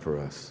he's done for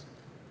us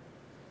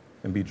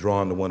and be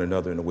drawn to one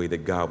another in a way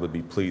that God would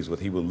be pleased with.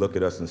 He would look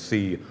at us and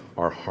see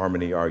our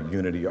harmony, our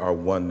unity, our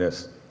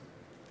oneness,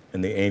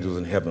 and the angels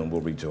in heaven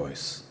will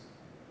rejoice.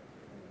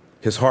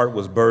 His heart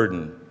was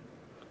burdened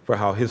for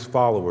how his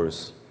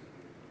followers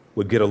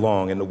would get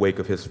along in the wake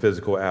of his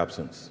physical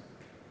absence.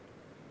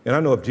 And I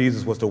know if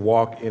Jesus was to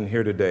walk in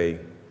here today,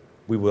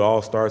 we would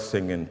all start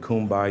singing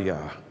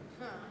Kumbaya.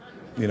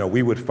 You know,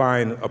 we would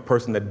find a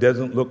person that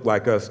doesn't look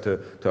like us to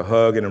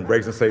hug and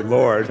embrace and say,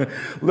 Lord,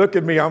 look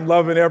at me, I'm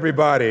loving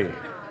everybody.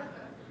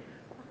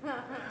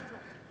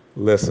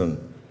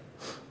 Listen,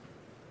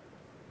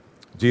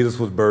 Jesus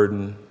was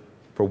burdened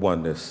for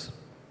oneness,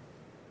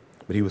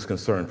 but he was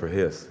concerned for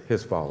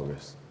his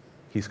followers.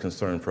 He's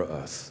concerned for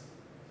us.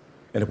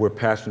 And if we're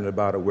passionate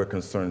about it, we're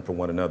concerned for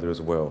one another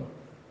as well.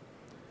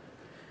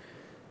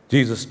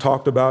 Jesus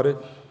talked about it,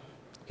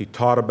 he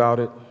taught about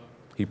it,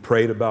 he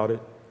prayed about it,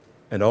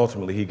 and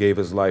ultimately he gave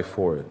his life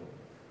for it.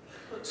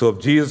 So if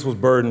Jesus was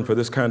burdened for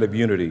this kind of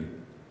unity,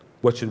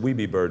 what should we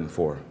be burdened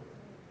for?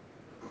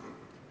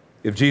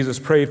 If Jesus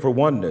prayed for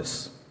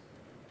oneness,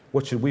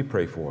 what should we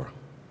pray for?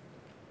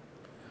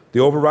 The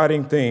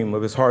overriding theme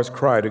of his heart's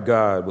cry to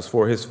God was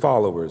for his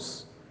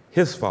followers,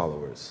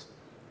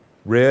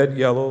 red,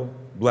 yellow,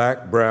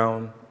 black,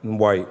 brown, and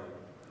white,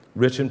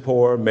 rich and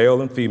poor,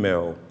 male and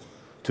female,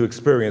 to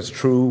experience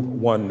true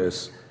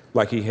oneness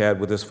like he had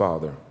with his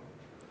Father.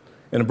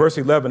 And in verse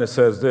 11, it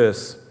says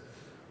this,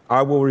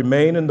 I will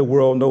remain in the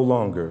world no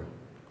longer,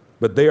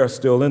 but they are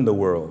still in the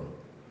world.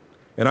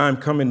 And I am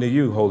coming to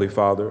you, Holy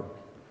Father.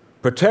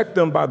 Protect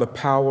them by the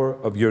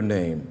power of your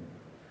name,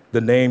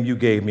 the name you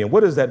gave me. And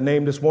what is that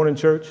name this morning,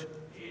 church?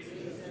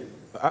 Jesus.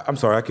 I'm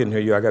sorry, I couldn't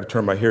hear you. I got to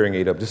turn my hearing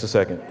aid up just a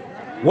second.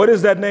 What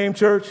is that name,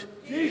 church?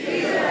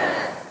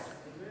 Jesus.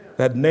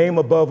 That name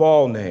above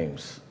all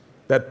names,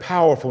 that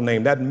powerful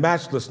name, that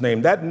matchless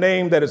name, that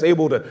name that is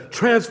able to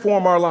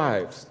transform our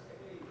lives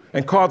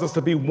and cause us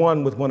to be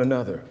one with one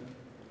another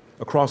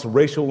across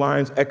racial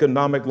lines,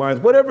 economic lines,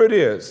 whatever it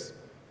is,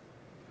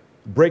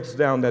 breaks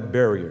down that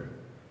barrier.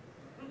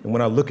 And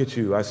when I look at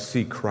you, I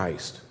see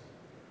Christ.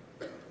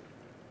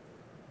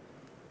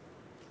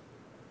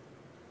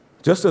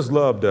 Just as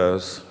love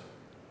does,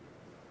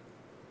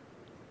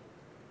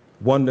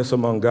 oneness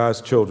among God's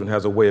children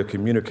has a way of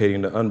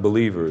communicating to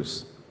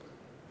unbelievers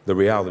the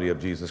reality of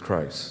Jesus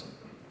Christ.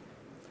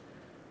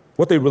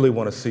 What they really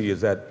want to see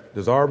is that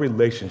does our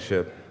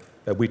relationship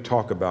that we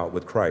talk about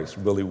with Christ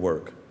really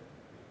work?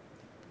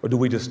 Or do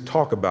we just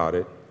talk about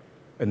it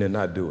and then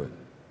not do it?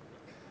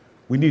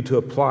 We need to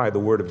apply the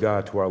Word of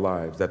God to our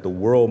lives that the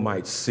world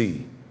might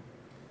see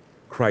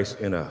Christ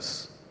in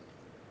us.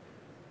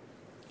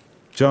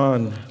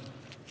 John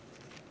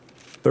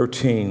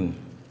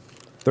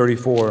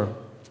 13:34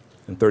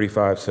 and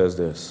 35 says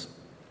this,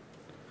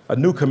 a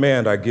new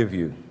command I give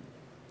you,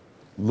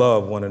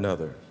 love one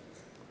another.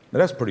 Now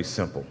that's pretty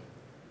simple,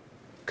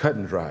 cut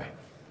and dry.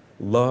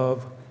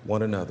 Love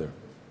one another.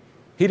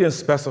 He didn't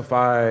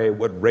specify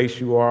what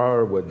race you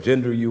are, what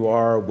gender you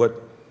are,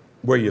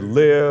 where you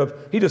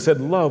live. He just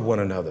said, love one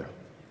another.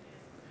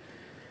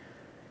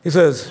 He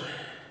says,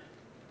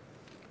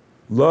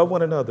 love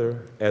one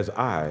another as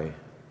I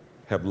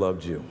have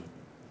loved you.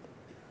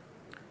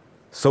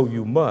 So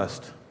you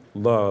must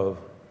love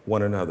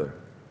one another.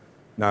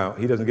 Now,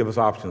 he doesn't give us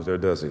options there,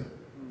 does he?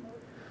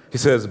 He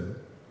says,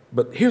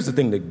 but here's the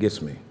thing that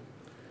gets me.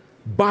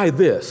 By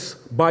this,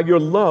 by your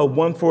love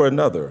one for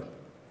another,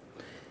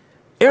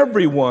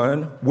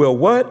 everyone will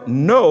what?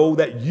 Know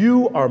that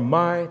you are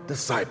my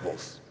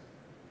disciples.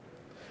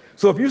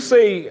 So if you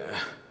say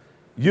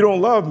you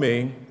don't love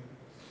me,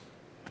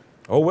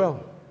 oh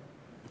well,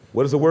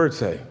 what does the word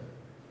say?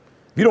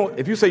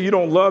 If you say you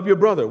don't love your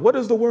brother, what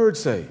does the word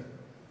say?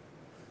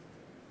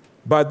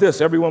 By this,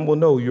 everyone will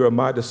know you are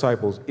my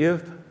disciples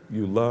if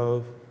you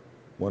love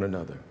one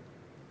another.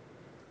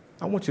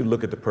 I want you to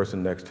look at the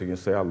person next to you and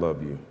say, I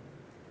love you.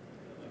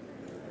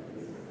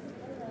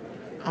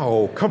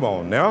 Oh, come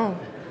on now.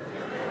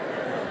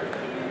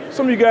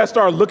 Some of you guys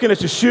start looking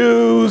at your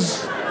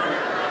shoes,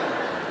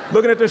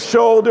 looking at their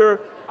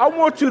shoulder. I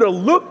want you to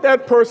look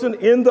that person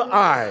in the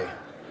eye.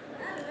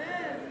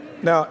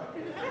 Now,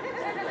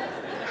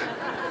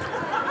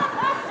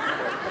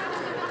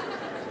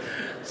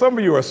 some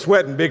of you are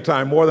sweating big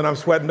time, more than I'm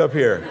sweating up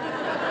here.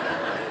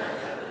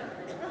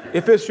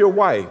 If it's your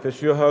wife,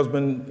 it's your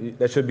husband,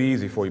 that should be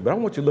easy for you. But I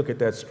want you to look at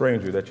that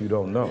stranger that you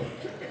don't know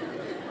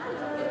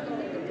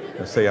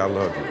and say, I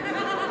love you.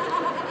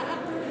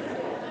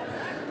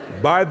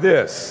 By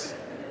this,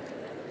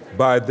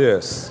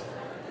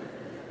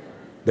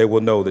 they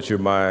will know that you're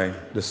my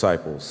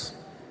disciples.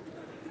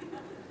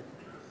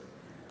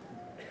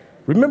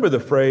 Remember the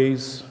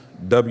phrase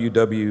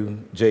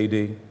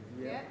WWJD?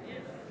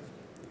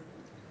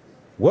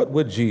 What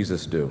would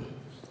Jesus do?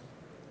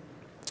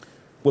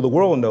 Well, the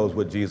world knows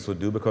what Jesus would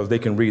do because they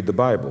can read the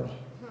Bible.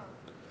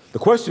 The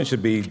question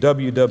should be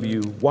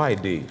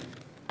WWYD.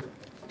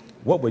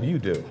 What would you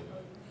do?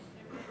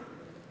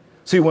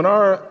 See, when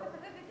our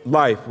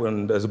life,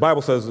 as the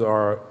Bible says,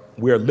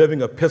 we are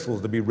living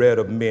epistles to be read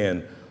of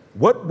men,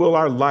 What will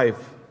our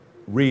life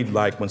read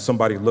like when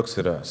somebody looks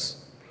at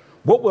us?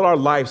 What will our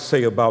life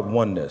say about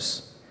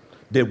oneness?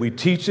 Did we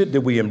teach it?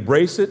 Did we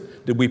embrace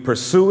it? Did we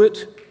pursue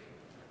it?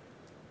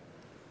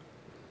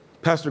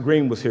 Pastor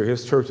Green was here.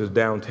 His church is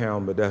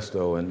downtown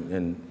Modesto,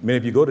 and many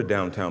of you go to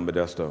downtown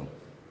Modesto.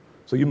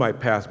 So you might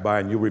pass by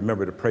and you'll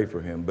remember to pray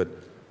for him. But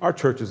our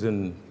church is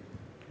in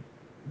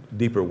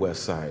deeper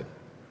west side.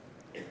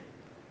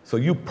 So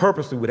you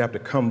purposely would have to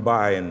come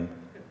by and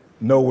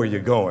know where you're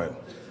going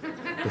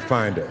to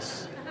find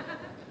us.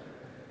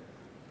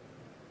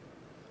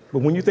 But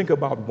when you think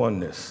about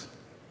oneness,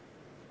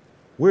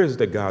 where is it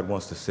that God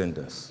wants to send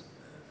us?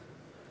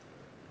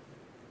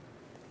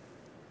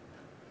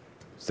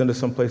 Send us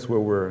someplace where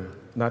we're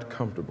not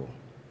comfortable.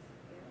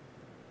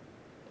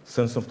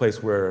 Send us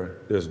someplace where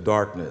there's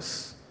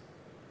darkness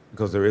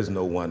because there is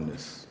no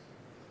oneness.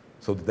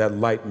 So that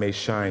light may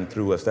shine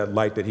through us, that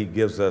light that he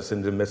gives us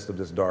in the midst of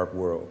this dark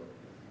world.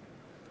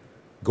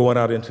 Going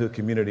out into a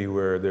community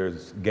where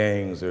there's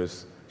gangs,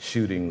 there's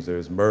shootings,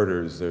 there's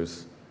murders,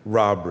 there's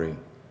robbery.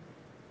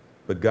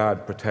 But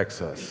God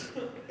protects us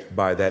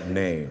by that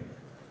name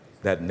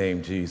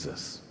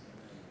Jesus.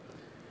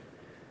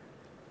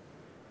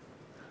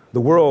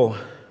 The world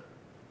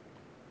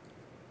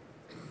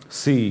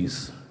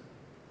sees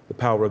the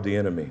power of the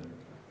enemy.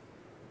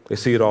 They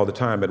see it all the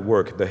time at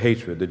work, the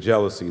hatred, the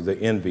jealousy, the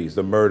envies,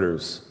 the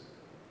murders.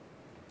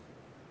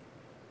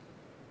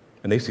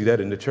 And they see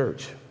that in the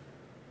church.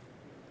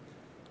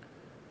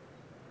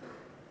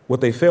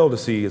 What they fail to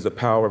see is the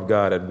power of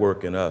God at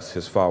work in us,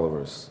 his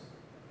followers.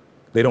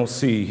 They don't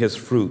see his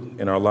fruit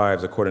in our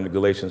lives according to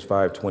Galatians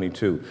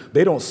 5:22.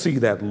 They don't see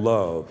that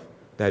love,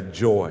 that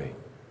joy,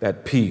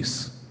 that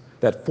peace,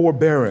 that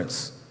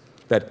forbearance,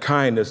 that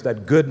kindness,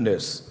 that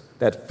goodness,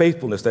 that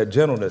faithfulness, that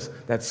gentleness,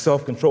 that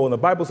self-control. And the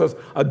Bible says,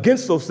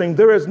 against those things,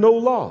 there is no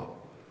law.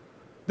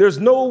 There's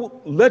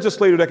no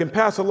legislator that can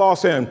pass a law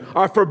saying,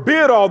 I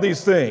forbid all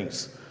these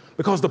things,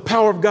 because the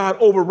power of God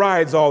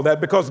overrides all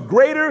that, because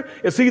greater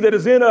is he that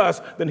is in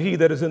us than he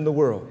that is in the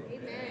world.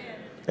 Amen.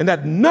 And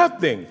that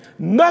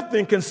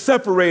nothing can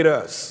separate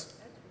us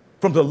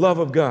from the love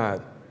of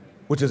God,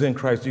 which is in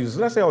Christ Jesus.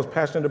 Did I say I was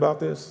passionate about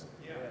this?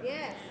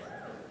 Yes.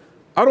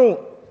 I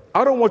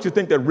don't want you to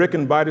think that Rick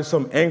invited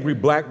some angry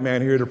black man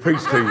here to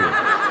preach to you.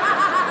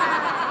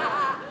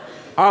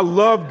 I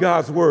love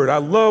God's word. I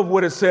love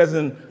what it says.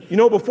 And,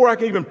 before I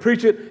can even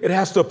preach it, it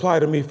has to apply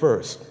to me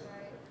first.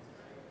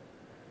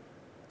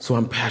 So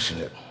I'm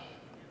passionate.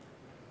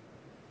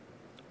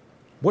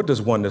 What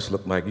does oneness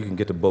look like? You can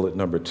get to bullet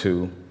number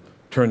 2.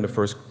 Turn to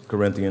 1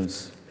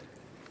 Corinthians.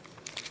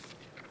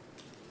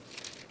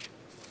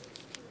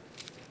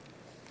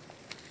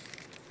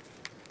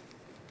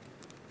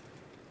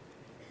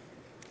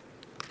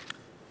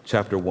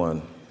 Chapter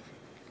 1.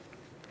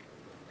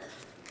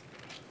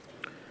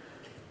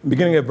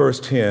 Beginning at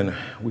verse 10,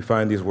 we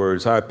find these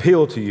words. I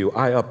appeal to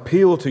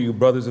you,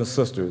 brothers and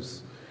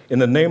sisters, in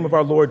the name of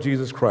our Lord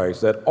Jesus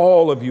Christ, that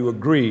all of you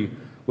agree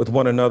with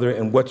one another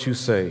in what you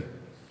say,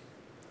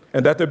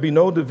 and that there be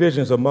no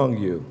divisions among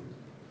you,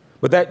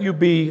 but that you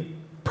be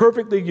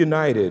perfectly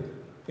united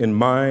in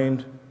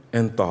mind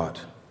and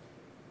thought.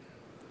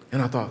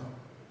 And I thought,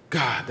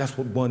 God, that's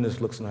what oneness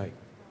looks like.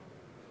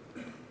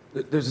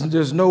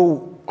 There's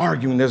no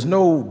arguing, there's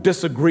no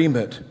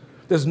disagreement,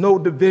 there's no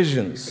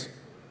divisions.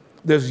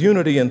 There's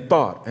unity in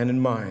thought and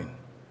in mind.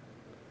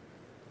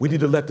 We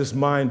need to let this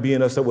mind be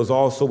in us that was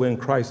also in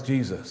Christ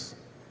Jesus.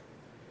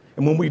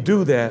 And when we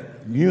do that,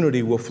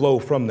 unity will flow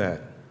from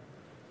that.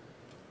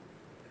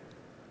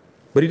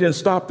 But he didn't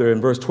stop there.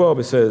 In verse 12,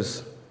 it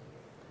says,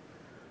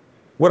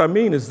 what I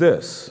mean is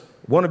this.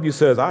 One of you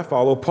says, I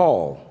follow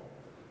Paul.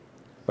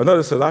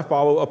 Another says, I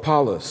follow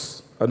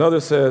Apollos. Another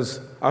says,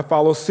 I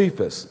follow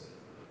Cephas.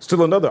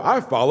 Still another,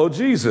 I follow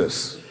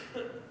Jesus.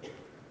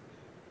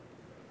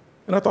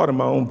 And I thought in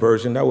my own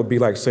version, that would be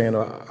like saying,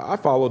 I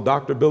follow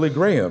Dr. Billy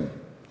Graham.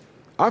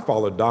 I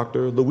follow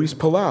Dr. Luis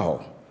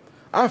Palau.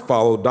 I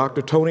follow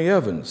Dr. Tony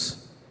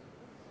Evans.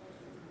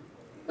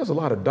 There's a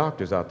lot of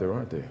doctors out there,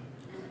 aren't there?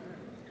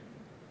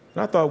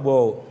 And I thought,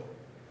 well,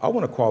 I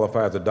want to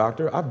qualify as a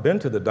doctor. I've been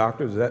to the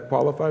doctor. Does that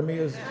qualify me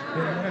as?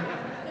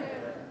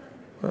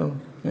 Well,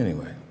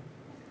 anyway.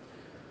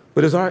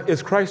 But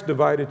is Christ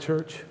divided,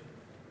 church?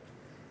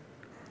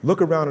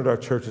 Look around at our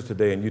churches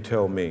today and you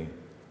tell me,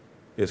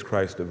 is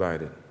Christ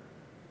divided?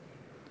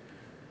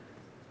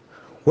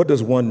 What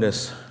does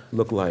oneness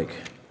look like?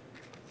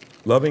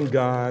 Loving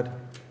God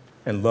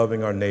and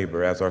loving our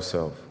neighbor as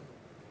ourselves.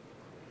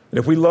 And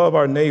if we love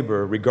our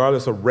neighbor,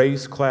 regardless of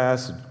race,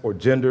 class, or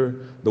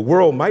gender, the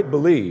world might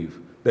believe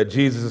that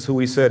Jesus is who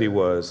he said he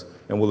was,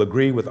 and will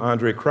agree with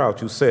Andre Crouch,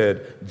 who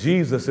said,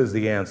 Jesus is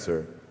the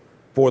answer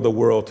for the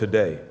world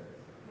today.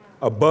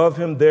 Above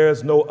him,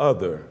 there's no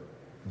other.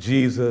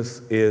 Jesus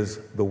is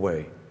the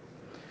way.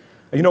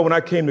 And when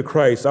I came to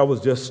Christ, I was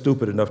just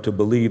stupid enough to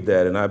believe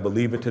that, and I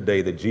believe it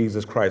today that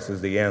Jesus Christ is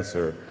the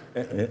answer,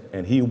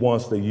 and he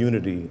wants the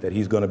unity that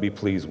he's going to be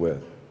pleased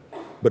with.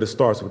 But it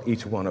starts with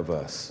each one of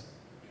us,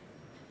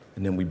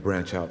 and then we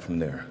branch out from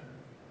there.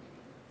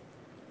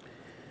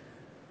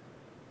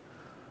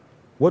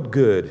 What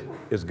good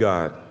is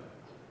God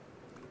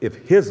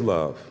if his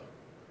love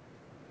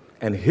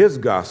and his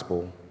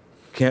gospel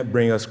can't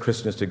bring us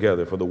Christians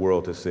together for the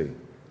world to see?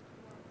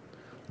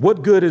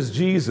 What good is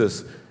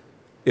Jesus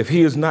if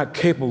he is not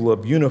capable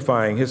of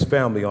unifying his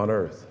family on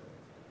earth?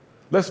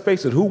 Let's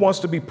face it, who wants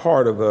to be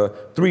part of a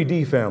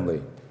 3D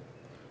family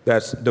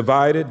that's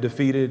divided,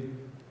 defeated,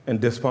 and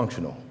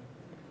dysfunctional?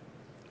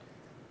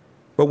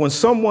 But when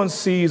someone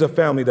sees a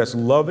family that's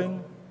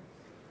loving,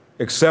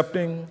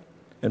 accepting,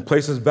 and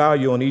places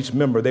value on each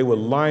member, they will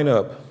line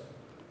up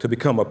to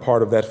become a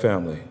part of that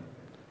family.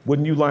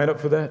 Wouldn't you line up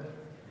for that?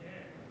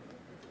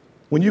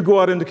 When you go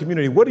out in the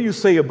community, what do you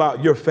say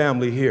about your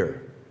family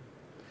here?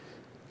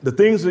 The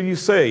things that you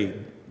say,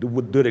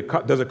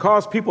 does it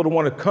cause people to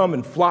want to come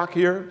and flock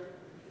here?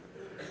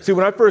 See,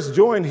 when I first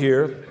joined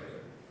here,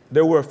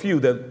 there were a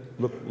few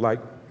that looked like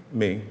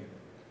me,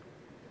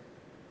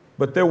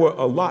 but there were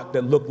a lot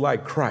that looked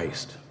like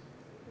Christ,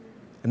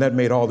 and that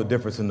made all the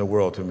difference in the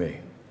world to me.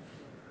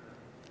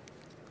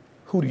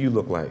 Who do you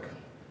look like?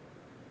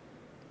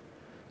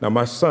 Now,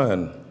 my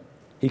son,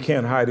 he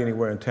can't hide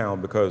anywhere in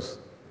town because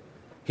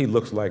he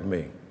looks like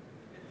me.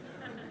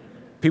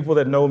 People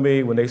that know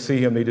me, when they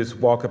see him, they just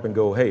walk up and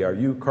go, "Hey, are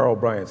you Carl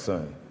Bryant's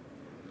son?"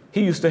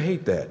 He used to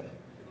hate that.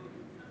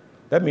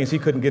 That means he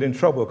couldn't get in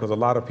trouble because a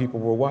lot of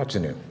people were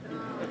watching him.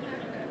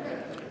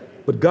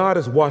 But God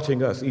is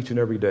watching us each and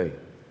every day.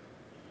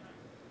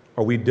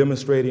 Are we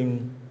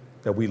demonstrating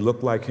that we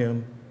look like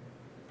him?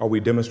 Are we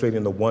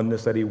demonstrating the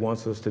oneness that he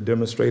wants us to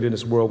demonstrate in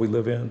this world we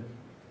live in?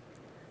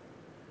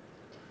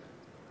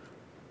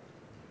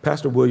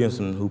 Pastor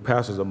Williamson, who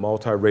pastors a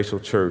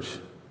multiracial church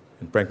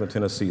in Franklin,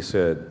 Tennessee,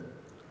 said,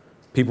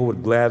 "People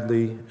would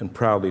gladly and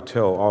proudly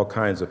tell all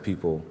kinds of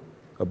people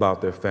about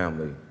their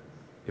family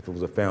if it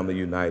was a family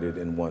united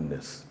in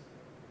oneness."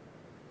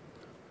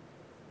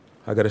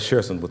 I got to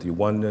share something with you.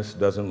 Oneness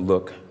doesn't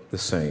look the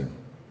same.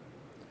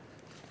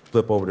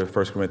 Flip over to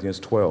 1 Corinthians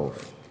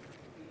 12.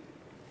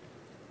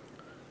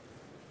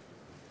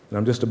 And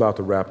I'm just about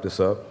to wrap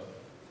this up.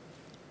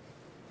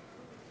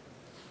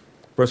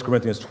 1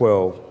 Corinthians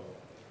 12,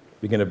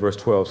 beginning at verse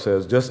 12,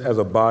 says, "Just as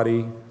a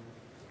body,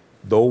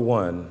 though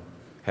one,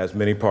 has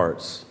many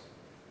parts,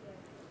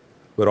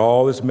 but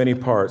all its many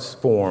parts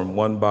form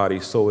one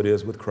body, so it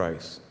is with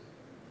Christ."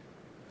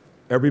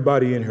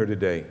 Everybody in here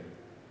today,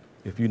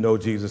 if you know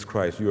Jesus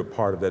Christ, you're a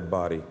part of that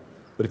body.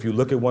 But if you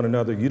look at one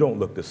another, you don't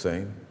look the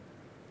same.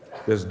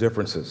 There's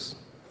differences.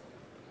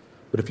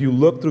 But if you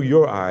look through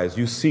your eyes,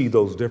 you see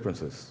those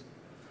differences.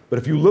 But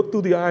if you look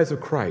through the eyes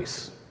of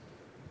Christ,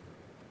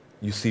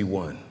 you see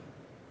one.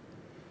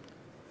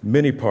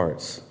 Many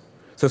parts.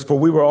 It says, "For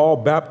we were all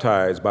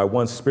baptized by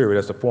one Spirit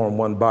as to form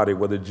one body,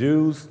 whether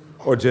Jews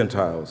or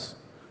Gentiles,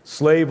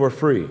 slave or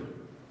free.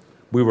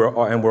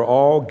 We're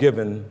all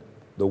given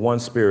the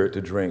one Spirit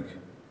to drink.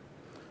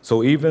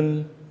 So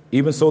even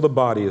so the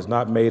body is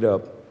not made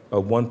up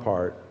of one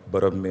part,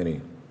 but of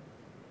many."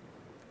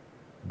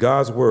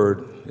 God's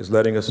word is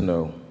letting us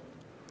know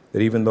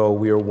that even though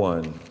we are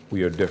one,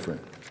 we are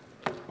different.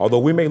 Although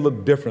we may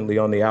look differently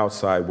on the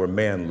outside where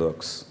man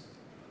looks,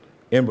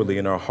 inwardly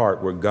in our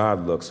heart where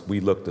God looks, we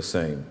look the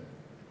same.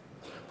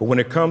 But when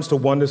it comes to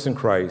oneness in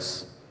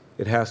Christ,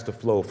 it has to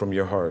flow from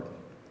your heart.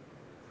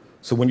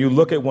 So when you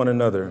look at one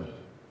another,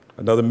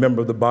 another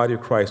member of the body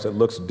of Christ that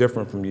looks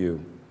different from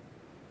you,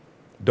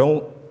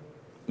 don't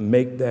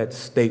make that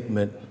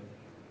statement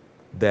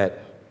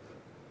that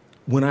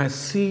when I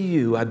see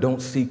you, I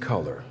don't see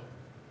color.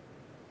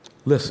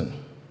 Listen,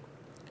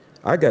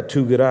 I got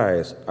 2 good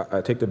eyes.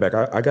 I take that back.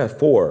 I got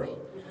 4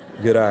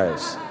 good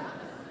eyes.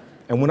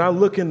 And when I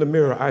look in the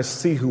mirror, I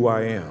see who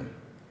I am.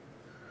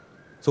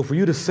 So for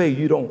you to say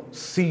you don't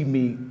see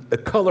me, the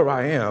color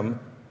I am,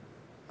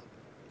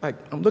 like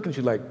I'm looking at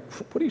you like,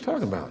 what are you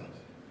talking about?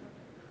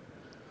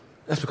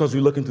 That's because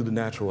you're looking through the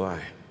natural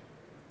eye.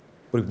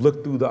 But if you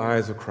look through the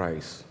eyes of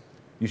Christ,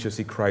 you should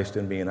see Christ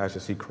in me and I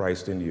should see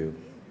Christ in you.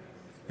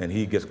 And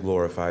he gets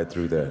glorified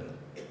through that.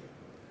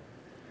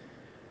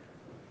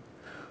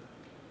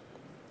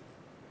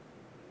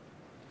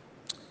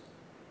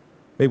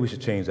 Maybe we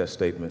should change that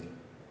statement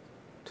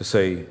to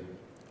say,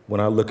 when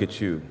I look at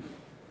you,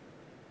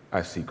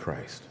 I see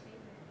Christ.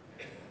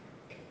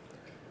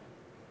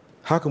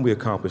 How can we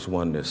accomplish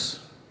oneness?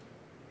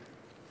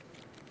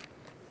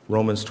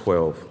 Romans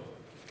 12.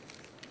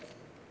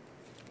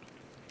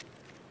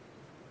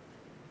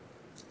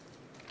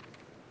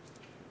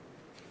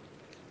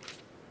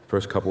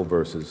 First couple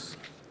verses.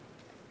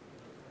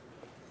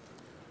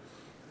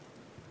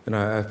 And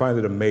I find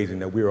it amazing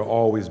that we are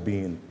always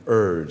being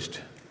urged,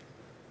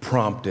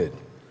 prompted,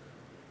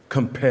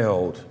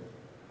 compelled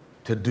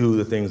to do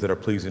the things that are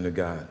pleasing to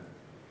God.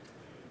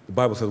 The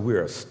Bible says we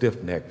are a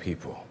stiff-necked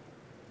people.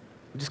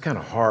 We're just kind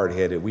of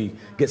hard-headed. We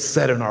get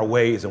set in our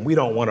ways and we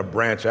don't want to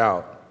branch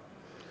out.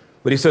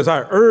 But he says,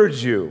 I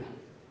urge you,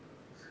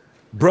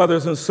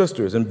 brothers and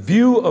sisters, in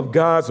view of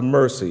God's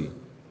mercy,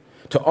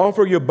 to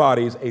offer your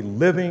bodies a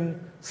living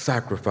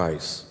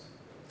sacrifice,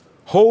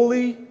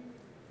 holy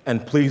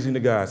and pleasing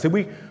to God. See,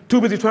 we too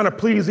busy trying to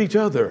please each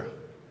other,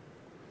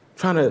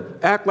 trying to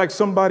act like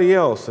somebody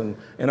else. And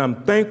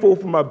I'm thankful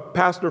for my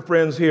pastor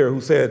friends here who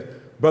said,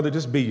 brother,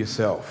 just be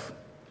yourself.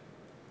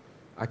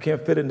 I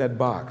can't fit in that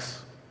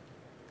box.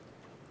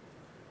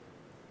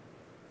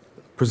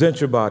 Present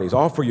your bodies,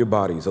 offer your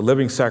bodies, a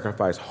living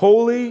sacrifice,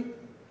 holy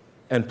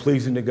and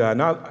pleasing to God.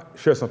 Now, I'll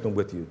share something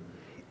with you.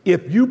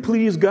 If you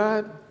please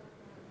God,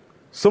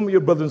 some of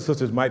your brothers and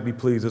sisters might be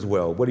pleased as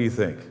well. What do you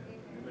think?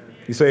 Amen.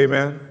 You say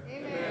amen?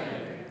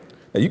 Amen.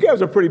 Now, you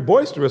guys are pretty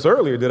boisterous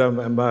earlier.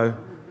 Am I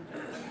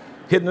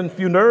hitting a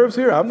few nerves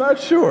here? I'm not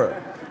sure.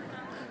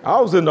 I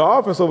was in the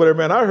office over there,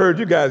 man. I heard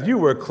you guys, you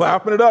were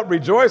clapping it up,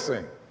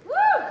 rejoicing.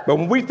 But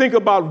when we think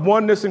about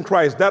oneness in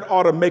Christ, that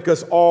ought to make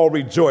us all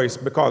rejoice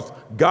because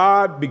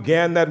God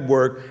began that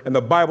work, and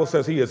the Bible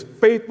says he is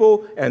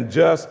faithful and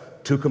just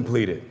to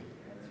complete it.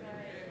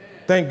 Right.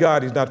 Thank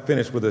God he's not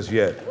finished with us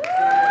yet.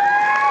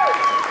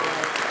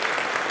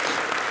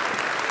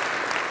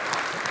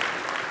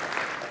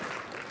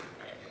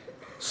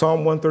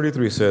 Psalm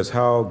 133 says,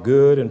 how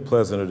good and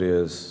pleasant it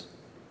is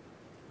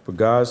for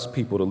God's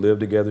people to live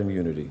together in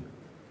unity.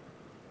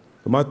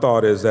 But my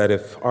thought is that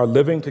if our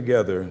living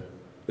together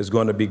is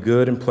going to be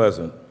good and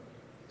pleasant,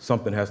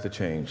 something has to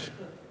change.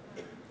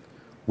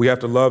 We have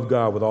to love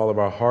God with all of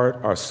our heart,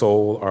 our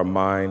soul, our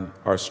mind,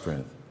 our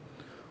strength.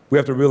 We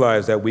have to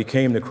realize that we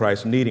came to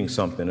Christ needing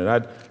something, and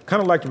I'd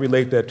kind of like to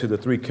relate that to the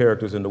three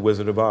characters in The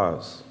Wizard of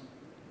Oz.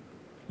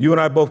 You and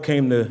I both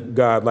came to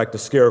God like the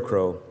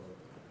scarecrow,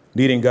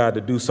 needing God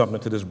to do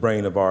something to this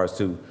brain of ours,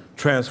 to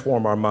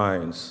transform our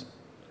minds,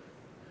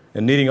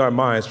 and needing our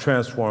minds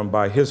transformed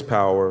by his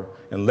power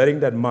and letting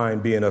that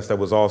mind be in us that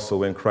was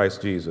also in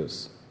Christ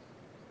Jesus.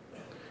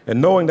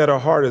 And knowing that our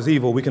heart is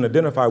evil, we can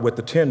identify with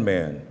the Tin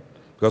Man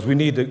because we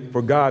need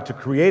for God to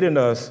create in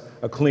us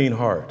a clean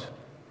heart.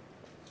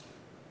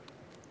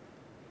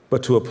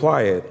 But to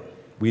apply it,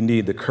 we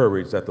need the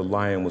courage that the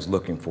lion was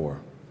looking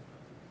for.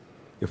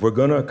 If we're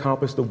going to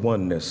accomplish the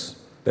oneness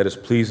that is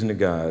pleasing to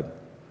God,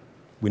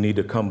 we need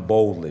to come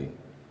boldly,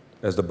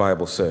 as the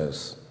Bible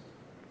says,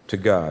 to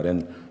God.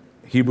 And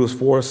Hebrews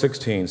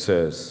 4:16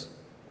 says,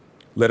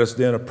 let us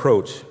then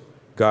approach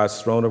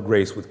God's throne of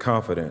grace with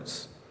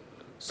confidence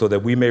so that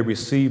we may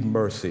receive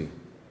mercy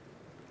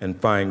and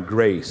find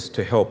grace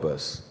to help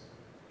us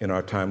in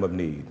our time of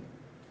need.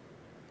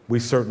 We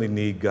certainly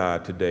need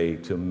God today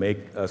to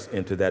make us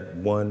into that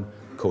one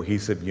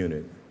cohesive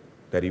unit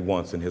that he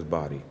wants in his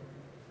body.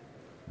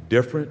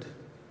 Different,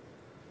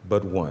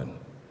 but one.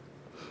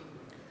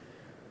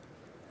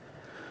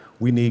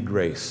 We need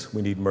grace.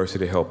 We need mercy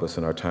to help us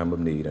in our time of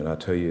need. And I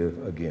tell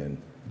you again,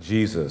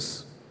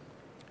 Jesus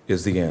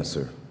is the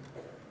answer.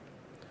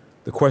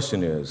 The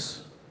question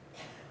is,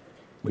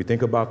 we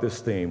think about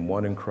this theme,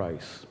 one in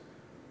Christ.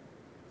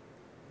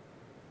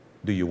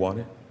 Do you want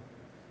it?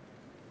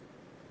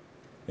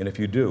 And if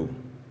you do,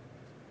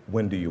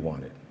 when do you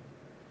want it?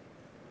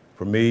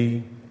 For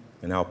me,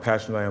 and how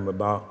passionate I am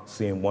about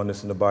seeing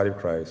oneness in the body of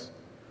Christ,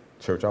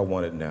 church, I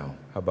want it now.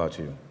 How about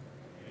you?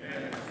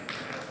 Amen.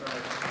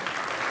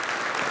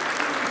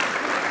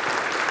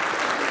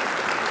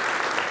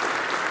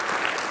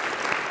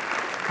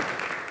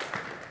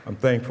 I'm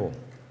thankful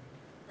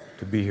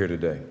to be here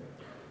today.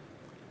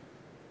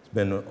 It's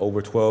been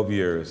over 12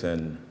 years,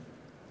 and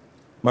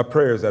my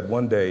prayer is that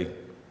one day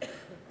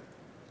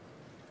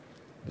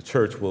the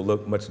church will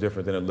look much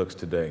different than it looks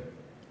today.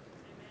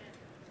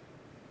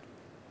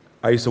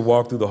 I used to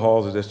walk through the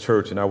halls of this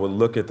church, and I would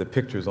look at the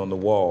pictures on the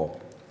wall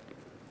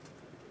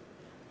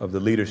of the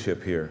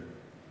leadership here,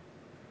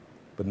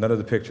 but none of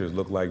the pictures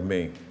look like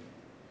me.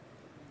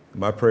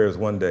 My prayer is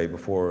one day,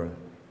 before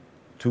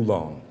too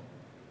long,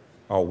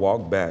 I'll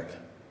walk back,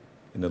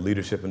 and the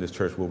leadership in this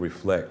church will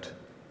reflect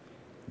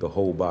the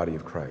whole body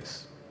of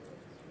Christ.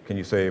 Can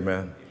you say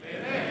amen?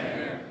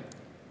 Amen.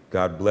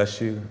 God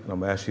bless you. And I'm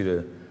going to ask you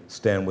to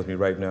stand with me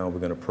right now. We're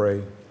going to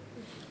pray.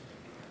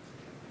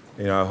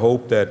 And I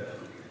hope that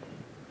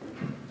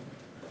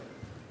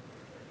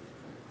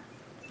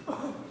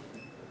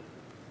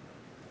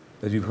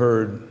you've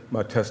heard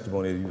my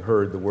testimony, you've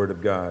heard the word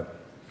of God,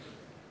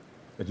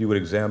 that you would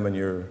examine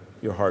your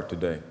heart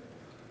today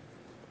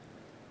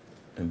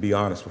and be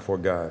honest before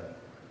God,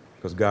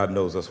 because God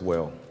knows us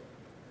well.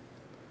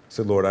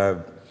 Say, Lord,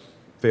 I've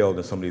failed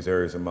in some of these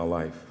areas in my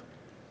life,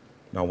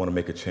 and I want to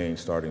make a change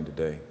starting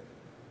today.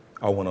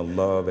 I want to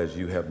love as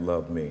you have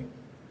loved me.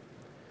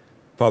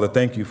 Father,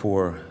 thank you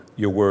for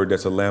your word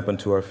that's a lamp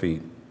unto our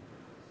feet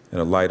and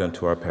a light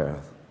unto our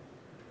path.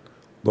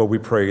 Lord, we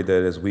pray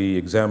that as we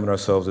examine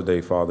ourselves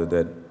today, Father,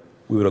 that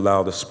we would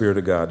allow the Spirit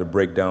of God to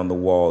break down the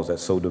walls that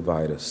so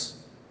divide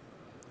us,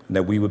 and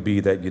that we would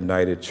be that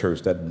united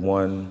church, that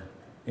one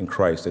in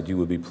Christ that you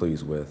would be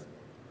pleased with.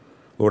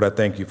 Lord, I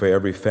thank you for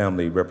every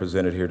family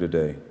represented here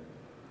today.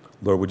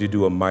 Lord, would you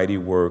do a mighty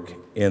work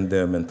in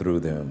them and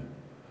through them?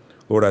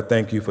 Lord, I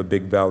thank you for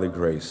Big Valley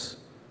Grace,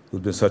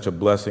 who's been such a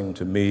blessing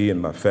to me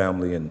and my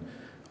family and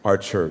our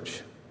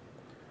church.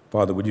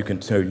 Father, would you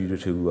continue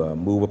to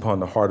move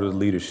upon the heart of the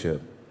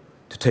leadership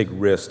to take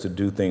risks, to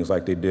do things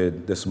like they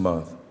did this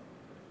month,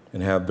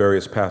 and have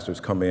various pastors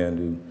come in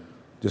to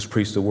just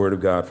preach the word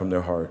of God from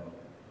their heart.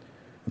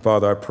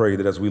 Father, I pray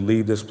that as we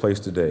leave this place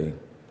today,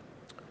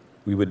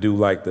 we would do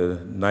like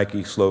the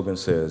Nike slogan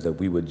says, that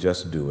we would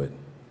just do it.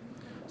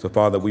 So,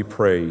 Father, we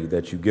pray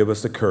that you give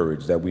us the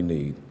courage that we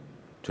need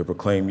to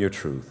proclaim your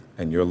truth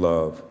and your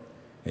love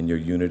and your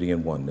unity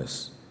and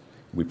oneness.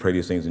 We pray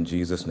these things in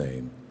Jesus'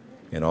 name.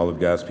 And all of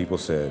God's people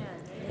said,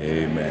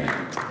 amen.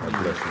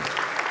 God bless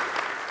you.